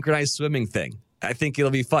the synchronized swimming thing. I think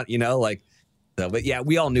it'll be fun, like. So, but yeah,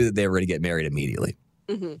 we all knew that they were going to get married immediately.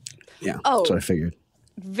 Mm-hmm. Yeah, that's what I figured.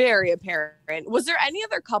 Very apparent. Was there any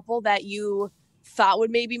other couple that you thought would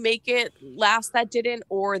maybe make it last that didn't,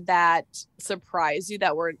 or that surprised you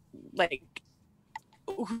that were like,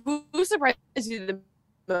 who surprised you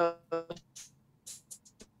the most,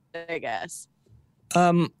 I guess?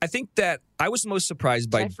 I think that I was most surprised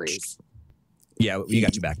by. Yeah, we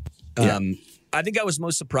got you back. I think I was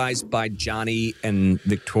most surprised by Johnny and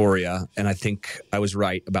Victoria, and I think I was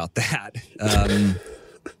right about that.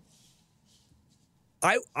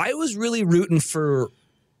 I was really rooting for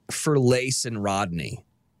Lace and Rodney.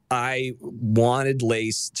 I wanted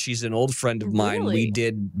Lace. She's an old friend of mine. Really? We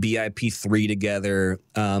did BIP3 together.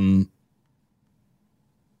 And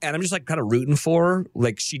I'm just like kind of rooting for her.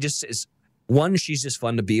 Like she just is. One, she's just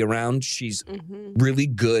fun to be around. She's really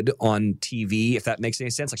good on TV, if that makes any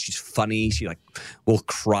sense. Like she's funny. She like will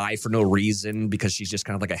cry for no reason because she's just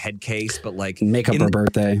kind of like a head case. But like make up her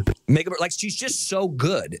birthday. Like she's just so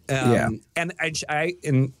good. And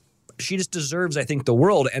and she just deserves, I think, the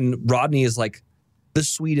world. And Rodney is like the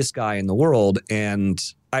sweetest guy in the world. And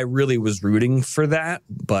I really was rooting for that.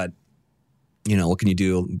 But what can you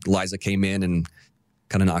do? Liza came in and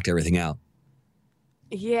kind of knocked everything out.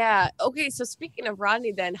 Yeah. Okay. So speaking of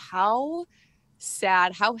Rodney, then how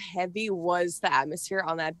sad, how heavy was the atmosphere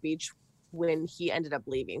on that beach when he ended up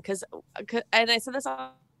leaving? And I said this on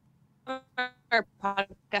our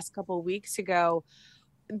podcast a couple of weeks ago.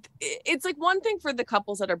 It's like one thing for the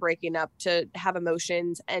couples that are breaking up to have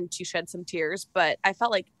emotions and to shed some tears, but I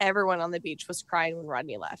felt like everyone on the beach was crying when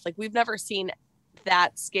Rodney left. Like we've never seen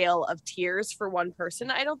that scale of tears for one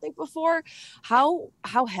person, I don't think, before. How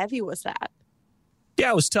heavy was that?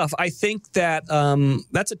 Yeah, it was tough. I think that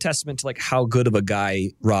that's a testament to like how good of a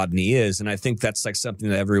guy Rodney is. And I think that's like something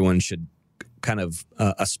that everyone should kind of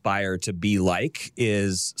aspire to be like,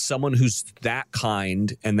 is someone who's that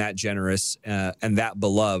kind and that generous and that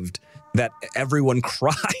beloved that everyone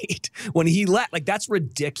cried when he left. Like, that's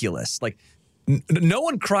ridiculous. Like, no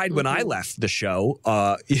one cried when I left the show.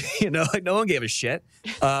 Like no one gave a shit.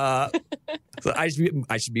 So I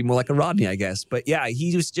should be more like a Rodney, I guess. But yeah,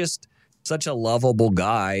 he was just such a lovable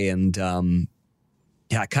guy, and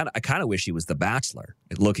I kind of wish he was the Bachelor.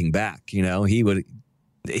 Looking back, he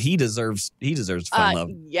deserves fun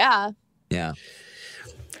love. Yeah.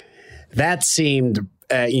 That seemed,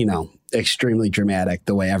 extremely dramatic.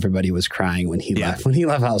 The way everybody was crying when he left. When he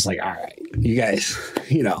left, I was like, all right, you guys,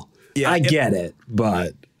 I get it,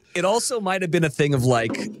 but it also might have been a thing of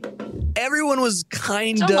like everyone was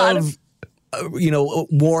kind of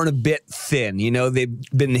worn a bit thin.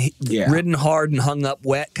 They've been ridden hard and hung up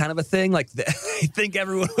wet, kind of a thing. Like I think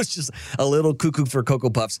everyone was just a little cuckoo for Cocoa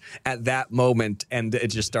Puffs at that moment, and it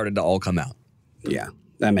just started to all come out. Yeah,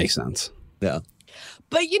 that makes sense. Yeah,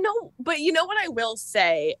 but you know what I will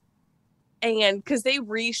say, and because they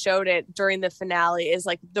re-showed it during the finale, is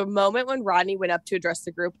like the moment when Rodney went up to address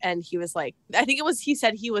the group and he was like, he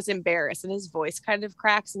said he was embarrassed and his voice kind of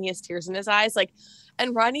cracks and he has tears in his eyes. Like,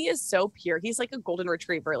 and Rodney is so pure. He's like a golden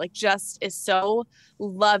retriever, like just is so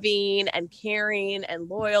loving and caring and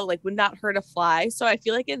loyal, like would not hurt a fly. So I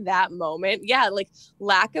feel like in that moment, like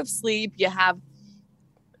lack of sleep, you have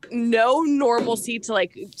no normalcy to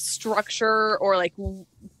like structure or like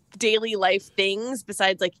daily life things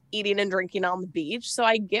besides like eating and drinking on the beach. So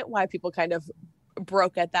I get why people kind of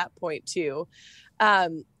broke at that point too.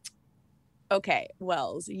 Okay,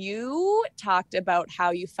 Wells, you talked about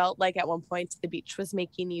how you felt like at one point the beach was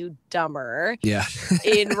making you dumber. Yeah.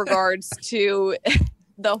 In regards to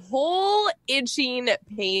the whole itching,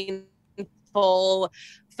 painful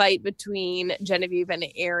fight between Genevieve and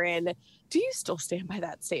Aaron. Do you still stand by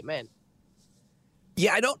that statement?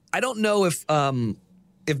 Yeah, I don't know if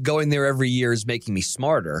going there every year is making me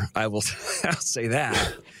smarter. I'll say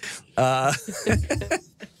that.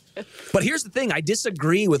 But here's the thing: I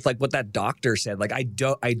disagree with like what that doctor said. Like I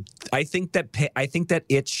think that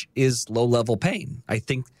itch is low level pain. I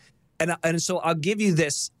think, and so I'll give you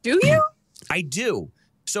this. Do you? I do.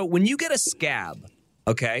 So when you get a scab,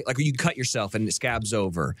 okay, like you cut yourself and the scab's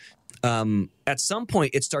over, at some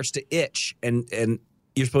point it starts to itch, and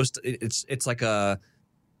you're supposed to. It's like a.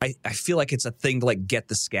 I feel like it's a thing to like get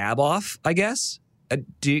the scab off. I guess.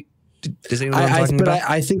 Does anyone know what I'm talking about?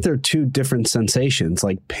 I think they're two different sensations.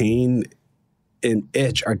 Like pain and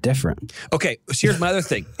itch are different. Okay, so here's my other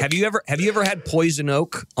thing. Have you ever had poison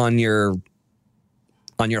oak on your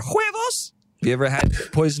huevos? Have you ever had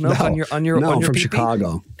poison oak on your No, I'm from pee-pee?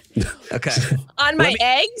 Chicago. Okay. On my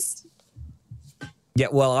eggs? Yeah,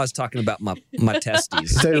 well, I was talking about my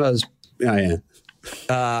testes. Yeah.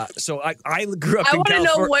 So I grew up I in want to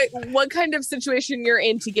know California. what kind of situation you're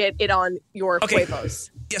in to get it on your huevos.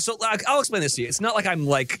 Yeah, so I'll explain this to you. It's not like I'm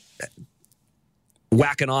like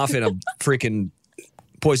whacking off in a freaking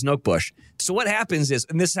poison oak bush. So what happens is,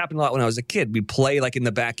 and this happened a lot when I was a kid, we'd play like in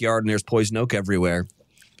the backyard and there's poison oak everywhere.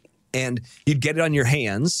 And you'd get it on your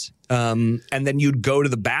hands, and then you'd go to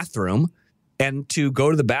the bathroom. And to go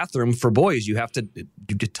to the bathroom for boys, you have to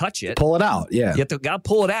touch it. Pull it out, yeah. You have to gotta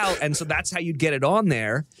pull it out. And so that's how you'd get it on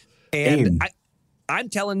there. And I'm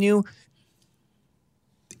telling you,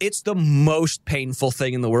 it's the most painful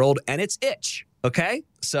thing in the world, and it's itch, okay?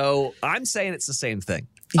 So I'm saying it's the same thing.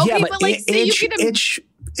 Okay, Yeah, but like, say you get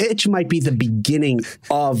itch might be the beginning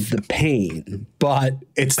of the pain, but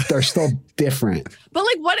they're still different. But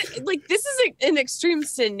like, what? Like, this is an extreme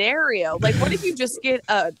scenario. Like, what if you just get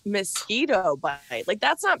a mosquito bite? Like,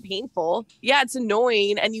 that's not painful. Yeah, it's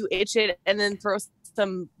annoying, and you itch it, and then throw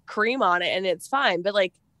some cream on it, and it's fine. But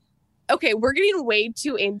like, okay, we're getting way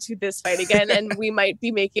too into this fight again, and we might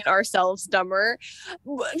be making ourselves dumber.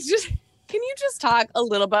 Can you just talk a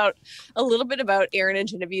little bit about Aaron and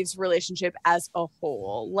Genevieve's relationship as a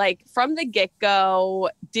whole? Like from the get-go,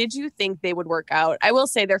 did you think they would work out? I will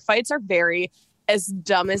say their fights are very, as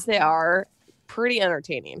dumb as they are, pretty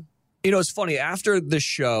entertaining. You know, it's funny. After the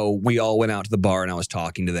show, we all went out to the bar and I was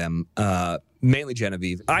talking to them, mainly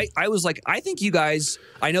Genevieve. I was like, I think you guys,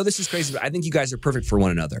 I know this is crazy, but I think you guys are perfect for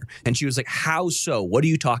one another. And she was like, how so? What are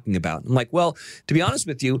you talking about? I'm like, well, to be honest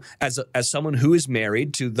with you, as someone who is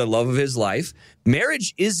married to the love of his life,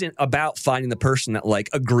 marriage isn't about finding the person that like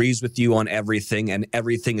agrees with you on everything and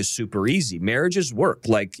everything is super easy. Marriage is work.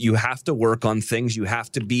 Like you have to work on things. You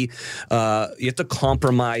have to be, you have to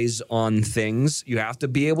compromise on things. You have to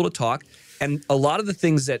be able to talk. And a lot of the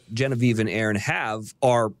things that Genevieve and Aaron have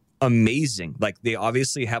are amazing. Like they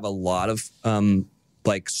obviously have a lot of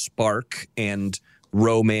like spark and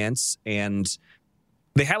romance, and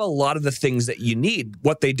they have a lot of the things that you need.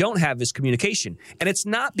 What they don't have is communication. And it's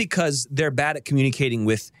not because they're bad at communicating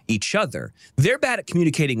with each other. They're bad at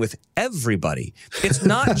communicating with everybody. It's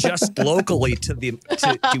not just locally to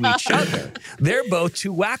each other. They're both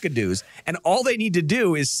two wackadoos. And all they need to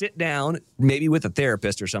do is sit down, maybe with a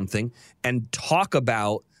therapist or something, and talk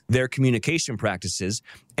about their communication practices.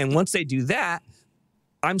 And once they do that,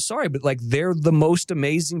 I'm sorry, but like they're the most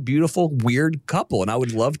amazing, beautiful, weird couple. And I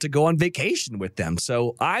would love to go on vacation with them.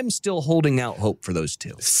 So I'm still holding out hope for those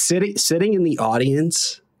two. Sitting in the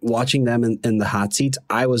audience, watching them in the hot seats,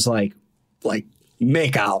 I was like,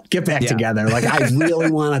 make out, get back together. Like I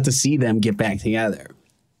really wanted to see them get back together.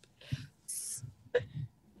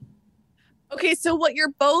 Okay, so what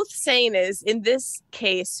you're both saying is, in this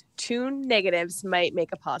case, two negatives might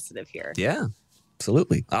make a positive here. Yeah,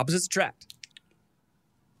 absolutely. Opposites attract.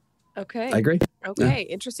 Okay. I agree. Okay,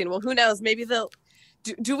 interesting. Well, who knows? Maybe they'll.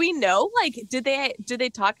 Do we know? Like, did they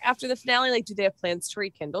talk after the finale? Like, do they have plans to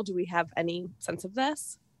rekindle? Do we have any sense of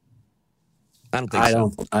this? I don't think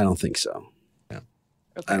so. I don't think so. Yeah.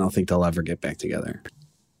 Okay. I don't think they'll ever get back together.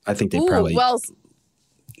 I think they probably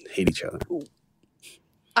hate each other.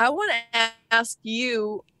 I want to ask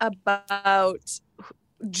you about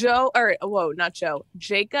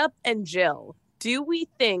Jacob and Jill. Do we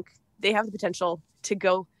think they have the potential to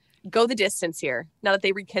go the distance here now that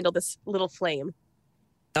they rekindle this little flame?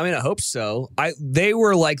 I mean, I hope so. They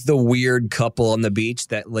were like the weird couple on the beach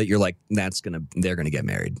that you're like, they're gonna get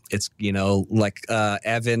married. It's like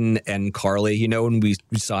Evan and Carly. When we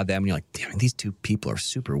saw them, and you're like, damn, these two people are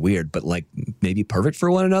super weird, but like maybe perfect for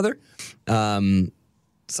one another.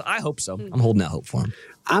 So I hope so. I'm holding out hope for them.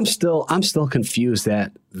 I'm still confused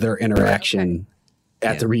at their interaction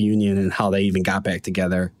at the reunion and how they even got back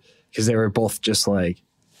together, because they were both just like,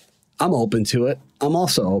 I'm open to it. I'm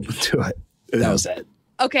also open to it. And that was it.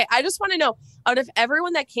 Okay, I just want to know, out of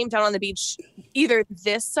everyone that came down on the beach, either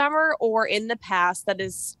this summer or in the past that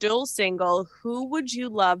is still single, who would you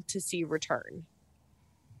love to see return?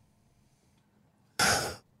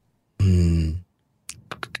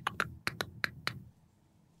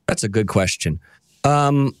 That's a good question.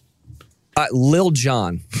 Lil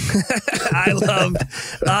Jon. I love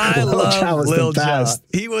Lil Jon.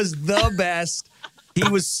 He was the best.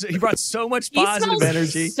 He brought so much positive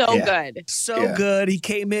energy. So good. So good. He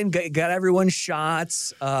came in, got everyone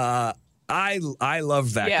shots. I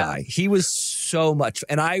love that guy. He was so much.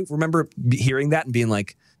 And I remember hearing that and being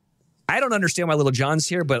like, I don't understand why Lil Jon's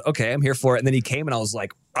here, but okay, I'm here for it. And then he came and I was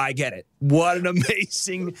like, I get it. What an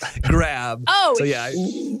amazing grab. Oh, so yeah.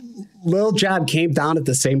 Lil Jon came down at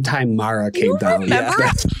the same time Mara came down. Remember?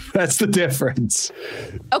 Yeah, that's the difference.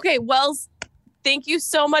 Okay, Wells, thank you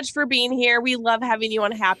so much for being here. We love having you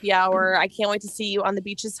on Happy Hour. I can't wait to see you on the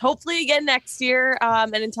beaches, hopefully again next year.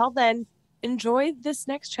 And until then, enjoy this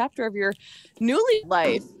next chapter of your newly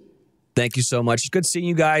life. Thank you so much. It's good seeing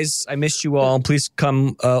you guys. I missed you all. Please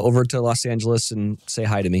come over to Los Angeles and say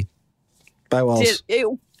hi to me. Bye, Wells.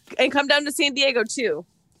 And come down to San Diego, too.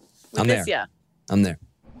 I'm there. I'm there.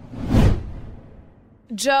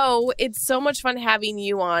 Joe, it's so much fun having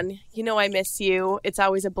you on. I miss you. It's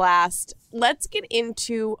always a blast. Let's get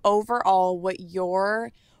into overall what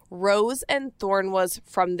your Rose and Thorn was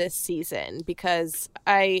from this season, because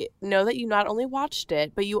I know that you not only watched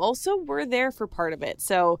it, but you also were there for part of it.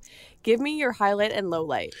 So give me your highlight and low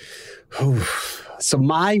light. So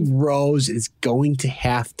my Rose is going to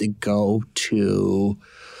have to go to...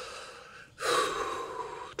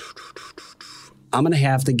 I'm going to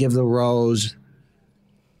have to give the Rose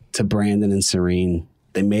to Brandon and Serene.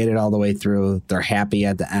 They made it all the way through. They're happy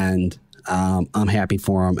at the end. I'm happy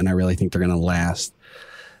for them, and I really think they're going to last.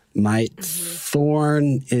 My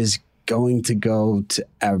Thorn is going to go to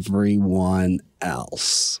everyone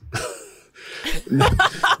else. No,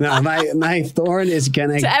 my Thorn is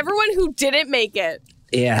going to everyone who didn't make it.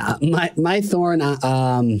 Yeah, my Thorn.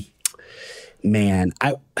 Man,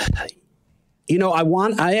 I'm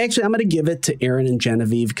going to give it to Aaron and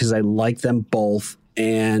Genevieve because I like them both.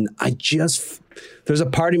 And there's a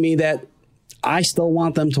part of me that I still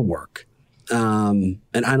want them to work. And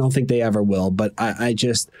I don't think they ever will, but I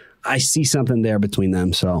see something there between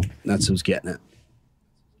them. So that's who's getting it.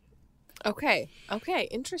 Okay.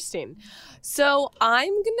 Interesting. So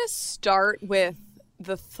I'm going to start with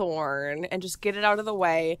the Thorn and just get it out of the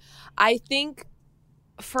way. I think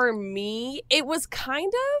for me, it was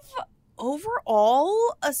kind of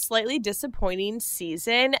overall a slightly disappointing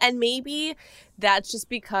season, and maybe that's just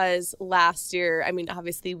because last year, I mean,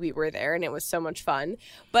 obviously we were there and it was so much fun,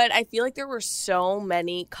 but I feel like there were so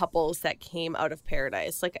many couples that came out of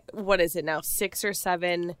Paradise. Like, what is it now? 6 or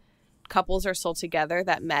 7 couples are still together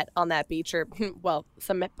that met on that beach, or well,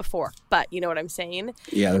 some met before, but you know what I'm saying?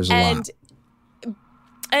 Yeah, there's a lot.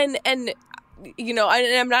 And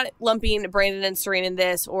I'm not lumping Brandon and Serene in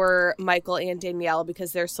this, or Michael and Danielle,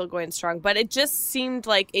 because they're still going strong. But it just seemed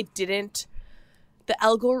like the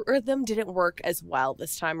algorithm didn't work as well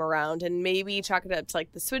this time around. And maybe chalk it up to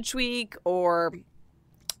like the Switch Week, or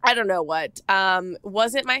I don't know what.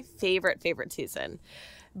 Wasn't my favorite season.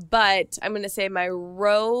 But I'm going to say my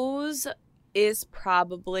Rose is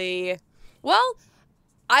probably, well,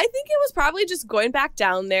 I think it was probably just going back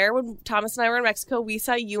down there. When Thomas and I were in Mexico, we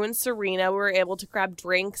saw you and Serena. We were able to grab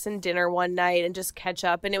drinks and dinner one night and just catch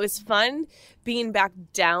up. And it was fun being back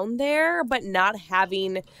down there, but not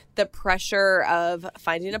having the pressure of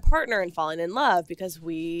finding a partner and falling in love, because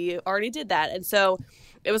we already did that. And so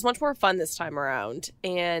it was much more fun this time around.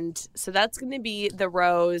 And so that's going to be the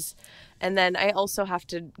Rose. And then I also have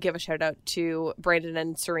to give a shout out to Brandon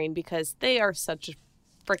and Serene, because they are such a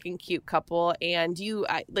freaking cute couple, and you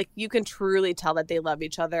can truly tell that they love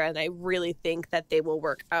each other, and I really think that they will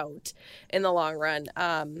work out in the long run.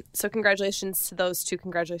 So congratulations to those two.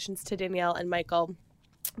 Congratulations to Danielle and Michael.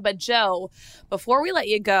 But Joe, before we let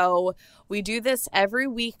you go, we do this every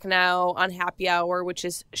week now on Happy Hour, which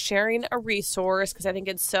is sharing a resource, because I think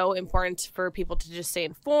it's so important for people to just stay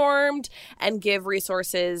informed and give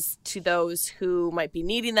resources to those who might be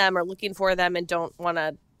needing them or looking for them and don't want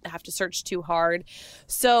to have to search too hard.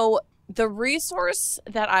 So the resource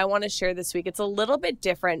that I want to share this week, it's a little bit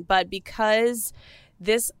different, but because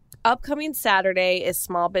this upcoming Saturday is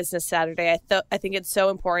Small Business Saturday, I think it's so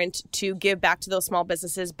important to give back to those small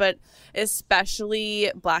businesses, but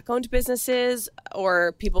especially Black-owned businesses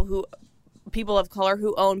or people of color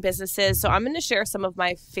who own businesses. So I'm going to share some of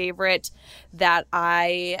my favorite that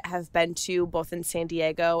I have been to both in San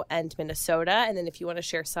Diego and Minnesota. And then if you want to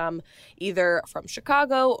share some either from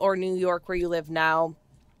Chicago or New York where you live now,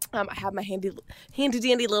 I have my handy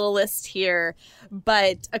dandy little list here.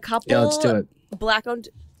 But a couple let's do it.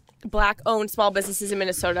 Black-owned small businesses in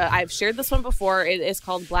Minnesota. I've shared this one before. It is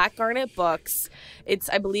called Black Garnet Books. It's,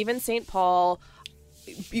 I believe, in St. Paul.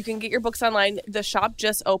 You can get your books online. The shop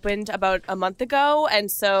just opened about a month ago,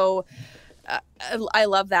 and so I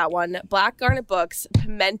love that one. Black Garnet Books.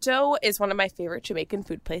 Pimento is one of my favorite Jamaican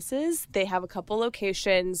food places. They have a couple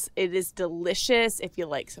locations. It is delicious if you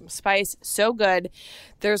like some spice. So good.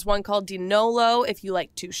 There's one called Dinolo if you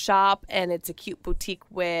like to shop, and it's a cute boutique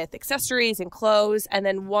with accessories and clothes. And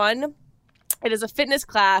then one, it is a fitness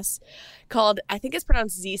class called, I think it's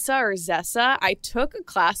pronounced Zesa or Zessa. I took a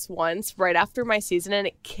class once right after my season and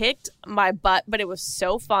it kicked my butt, but it was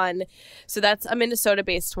so fun. So that's a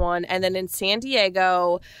Minnesota-based one. And then in San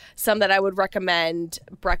Diego, some that I would recommend,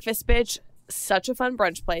 Breakfast Bitch. Such a fun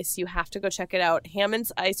brunch place. You have to go check it out.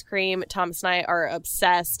 Hammond's Ice Cream. Thomas and I are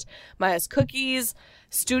obsessed. Maya's Cookies.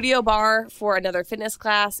 Studio Bar for another fitness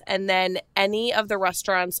class. And then any of the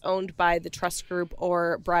restaurants owned by the Trust Group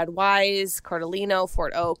or Brad Wise, Cardellino,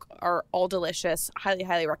 Fort Oak are all delicious. Highly,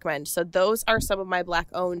 highly recommend. So those are some of my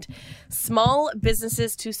Black-owned small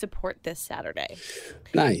businesses to support this Saturday.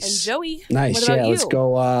 Nice. And Joey, nice. What about you?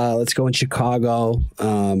 Let's go in Chicago.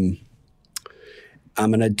 I'm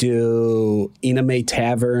going to do Iname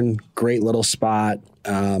Tavern. Great little spot.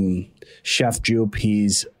 Chef Jupe,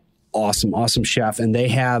 he's awesome chef. And they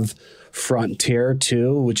have Frontier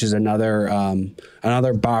too, which is another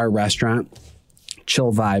bar restaurant.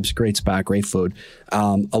 Chill vibes, great spot, great food.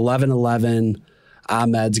 1111,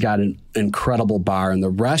 Ahmed's got an incredible bar. And the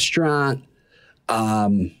restaurant,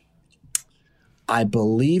 I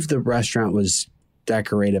believe the restaurant was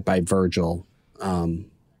decorated by Virgil,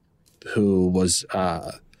 who was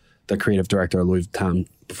the creative director of Louis Vuitton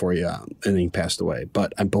before he passed away.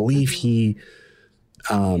 But I believe he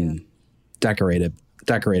decorated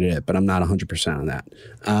it, but I'm not 100% on that.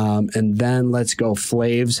 And then let's go.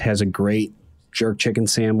 Flav's has a great jerk chicken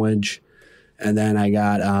sandwich. And then I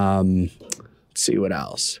got, let's see what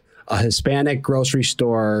else. A Hispanic grocery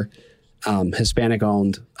store, Hispanic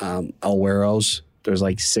owned, El Güero's. There's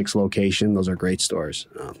like 6 locations. Those are great stores.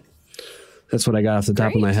 That's what I got off the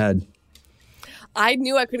top of my head. I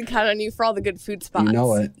knew I couldn't count on you for all the good food spots. You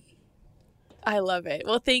know it. I love it.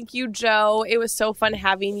 Well, thank you, Joe. It was so fun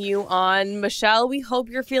having you on. Michelle, we hope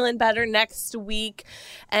you're feeling better next week.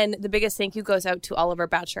 And the biggest thank you goes out to all of our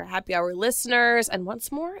Bachelor Happy Hour listeners. And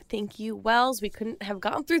once more, thank you, Wells. We couldn't have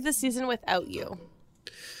gone through this season without you.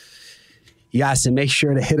 Yes, and make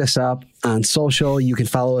sure to hit us up on social. You can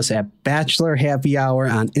follow us at Bachelor Happy Hour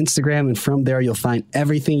on Instagram. And from there, you'll find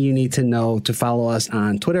everything you need to know to follow us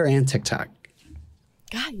on Twitter and TikTok.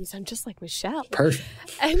 God, you sound just like Michelle. Perfect.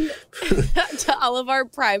 And to all of our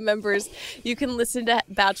Prime members, you can listen to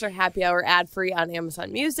Bachelor Happy Hour ad-free on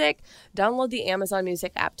Amazon Music. Download the Amazon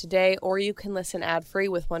Music app today, or you can listen ad-free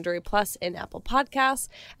with Wondery Plus in Apple Podcasts.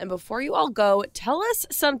 And before you all go, tell us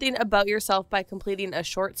something about yourself by completing a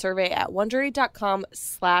short survey at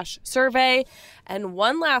Wondery.com/survey. And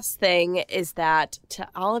one last thing is that to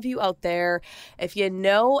all of you out there, if you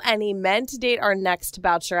know any men to date our next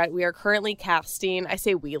Bachelorette, we are currently casting. I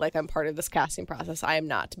say we like I'm part of this casting process. I am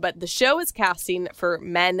not. But the show is casting for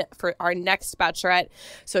men for our next Bachelorette.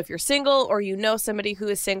 So if you're single or you know somebody who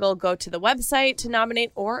is single, go to the website to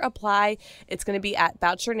nominate or apply. It's going to be at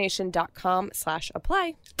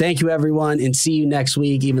bachelornation.com/apply. Thank you, everyone, and see you next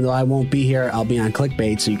week. Even though I won't be here, I'll be on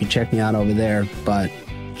Clickbait, so you can check me out over there. But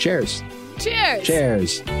cheers. Cheers.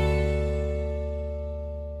 Cheers.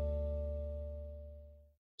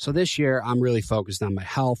 So this year, I'm really focused on my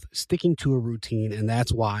health, sticking to a routine, and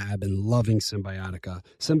that's why I've been loving Symbiotica.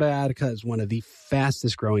 Symbiotica is one of the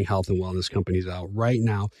fastest growing health and wellness companies out right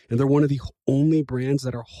now, and they're one of the only brands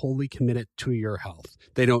that are wholly committed to your health.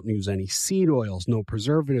 They don't use any seed oils, no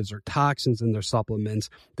preservatives or toxins in their supplements.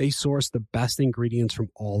 They source the best ingredients from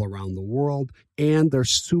all around the world, and they're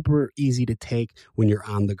super easy to take when you're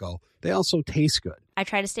on the go. They also taste good. I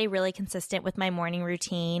try to stay really consistent with my morning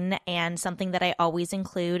routine, and something that I always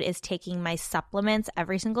include is taking my supplements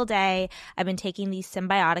every single day. I've been taking these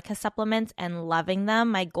Symbiotica supplements and loving them.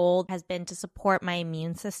 My goal has been to support my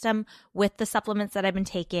immune system with the supplements that I've been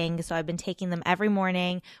taking. So I've been taking them every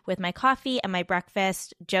morning with my coffee and my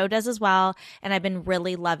breakfast. Joe does as well, and I've been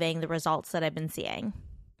really loving the results that I've been seeing.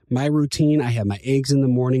 My routine, I have my eggs in the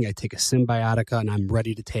morning, I take a Symbiotica, and I'm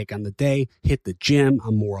ready to take on the day, hit the gym,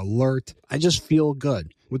 I'm more alert. I just feel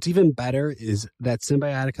good. What's even better is that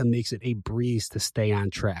Symbiotica makes it a breeze to stay on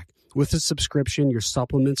track. With a subscription, your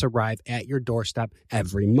supplements arrive at your doorstep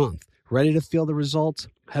every month. Ready to feel the results?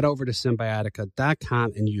 Head over to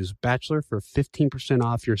Symbiotica.com and use Bachelor for 15%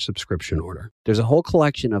 off your subscription order. There's a whole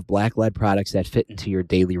collection of Black-led products that fit into your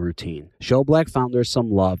daily routine. Show Black founders some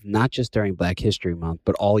love, not just during Black History Month,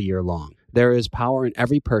 but all year long. There is power in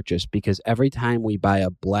every purchase because every time we buy a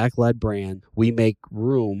Black-led brand, we make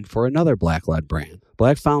room for another Black-led brand.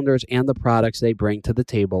 Black founders and the products they bring to the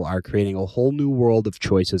table are creating a whole new world of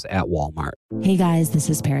choices at Walmart. Hey guys, this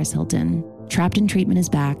is Paris Hilton. Trapped in Treatment is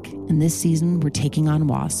back, and this season we're taking on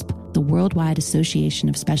WASP, the Worldwide Association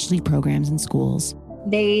of Specialty Programs in Schools.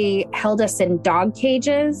 They held us in dog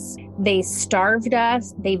cages. They starved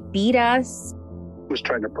us. They beat us. Was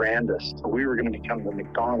trying to brand us. So we were going to become the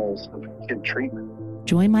McDonald's of kid treatment.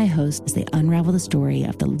 Join my hosts as they unravel the story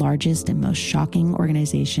of the largest and most shocking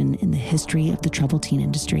organization in the history of the troubled teen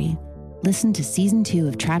industry. Listen to Season 2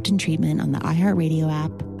 of Trapped in Treatment on the iHeartRadio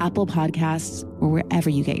app, Apple Podcasts, or wherever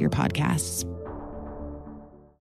you get your podcasts.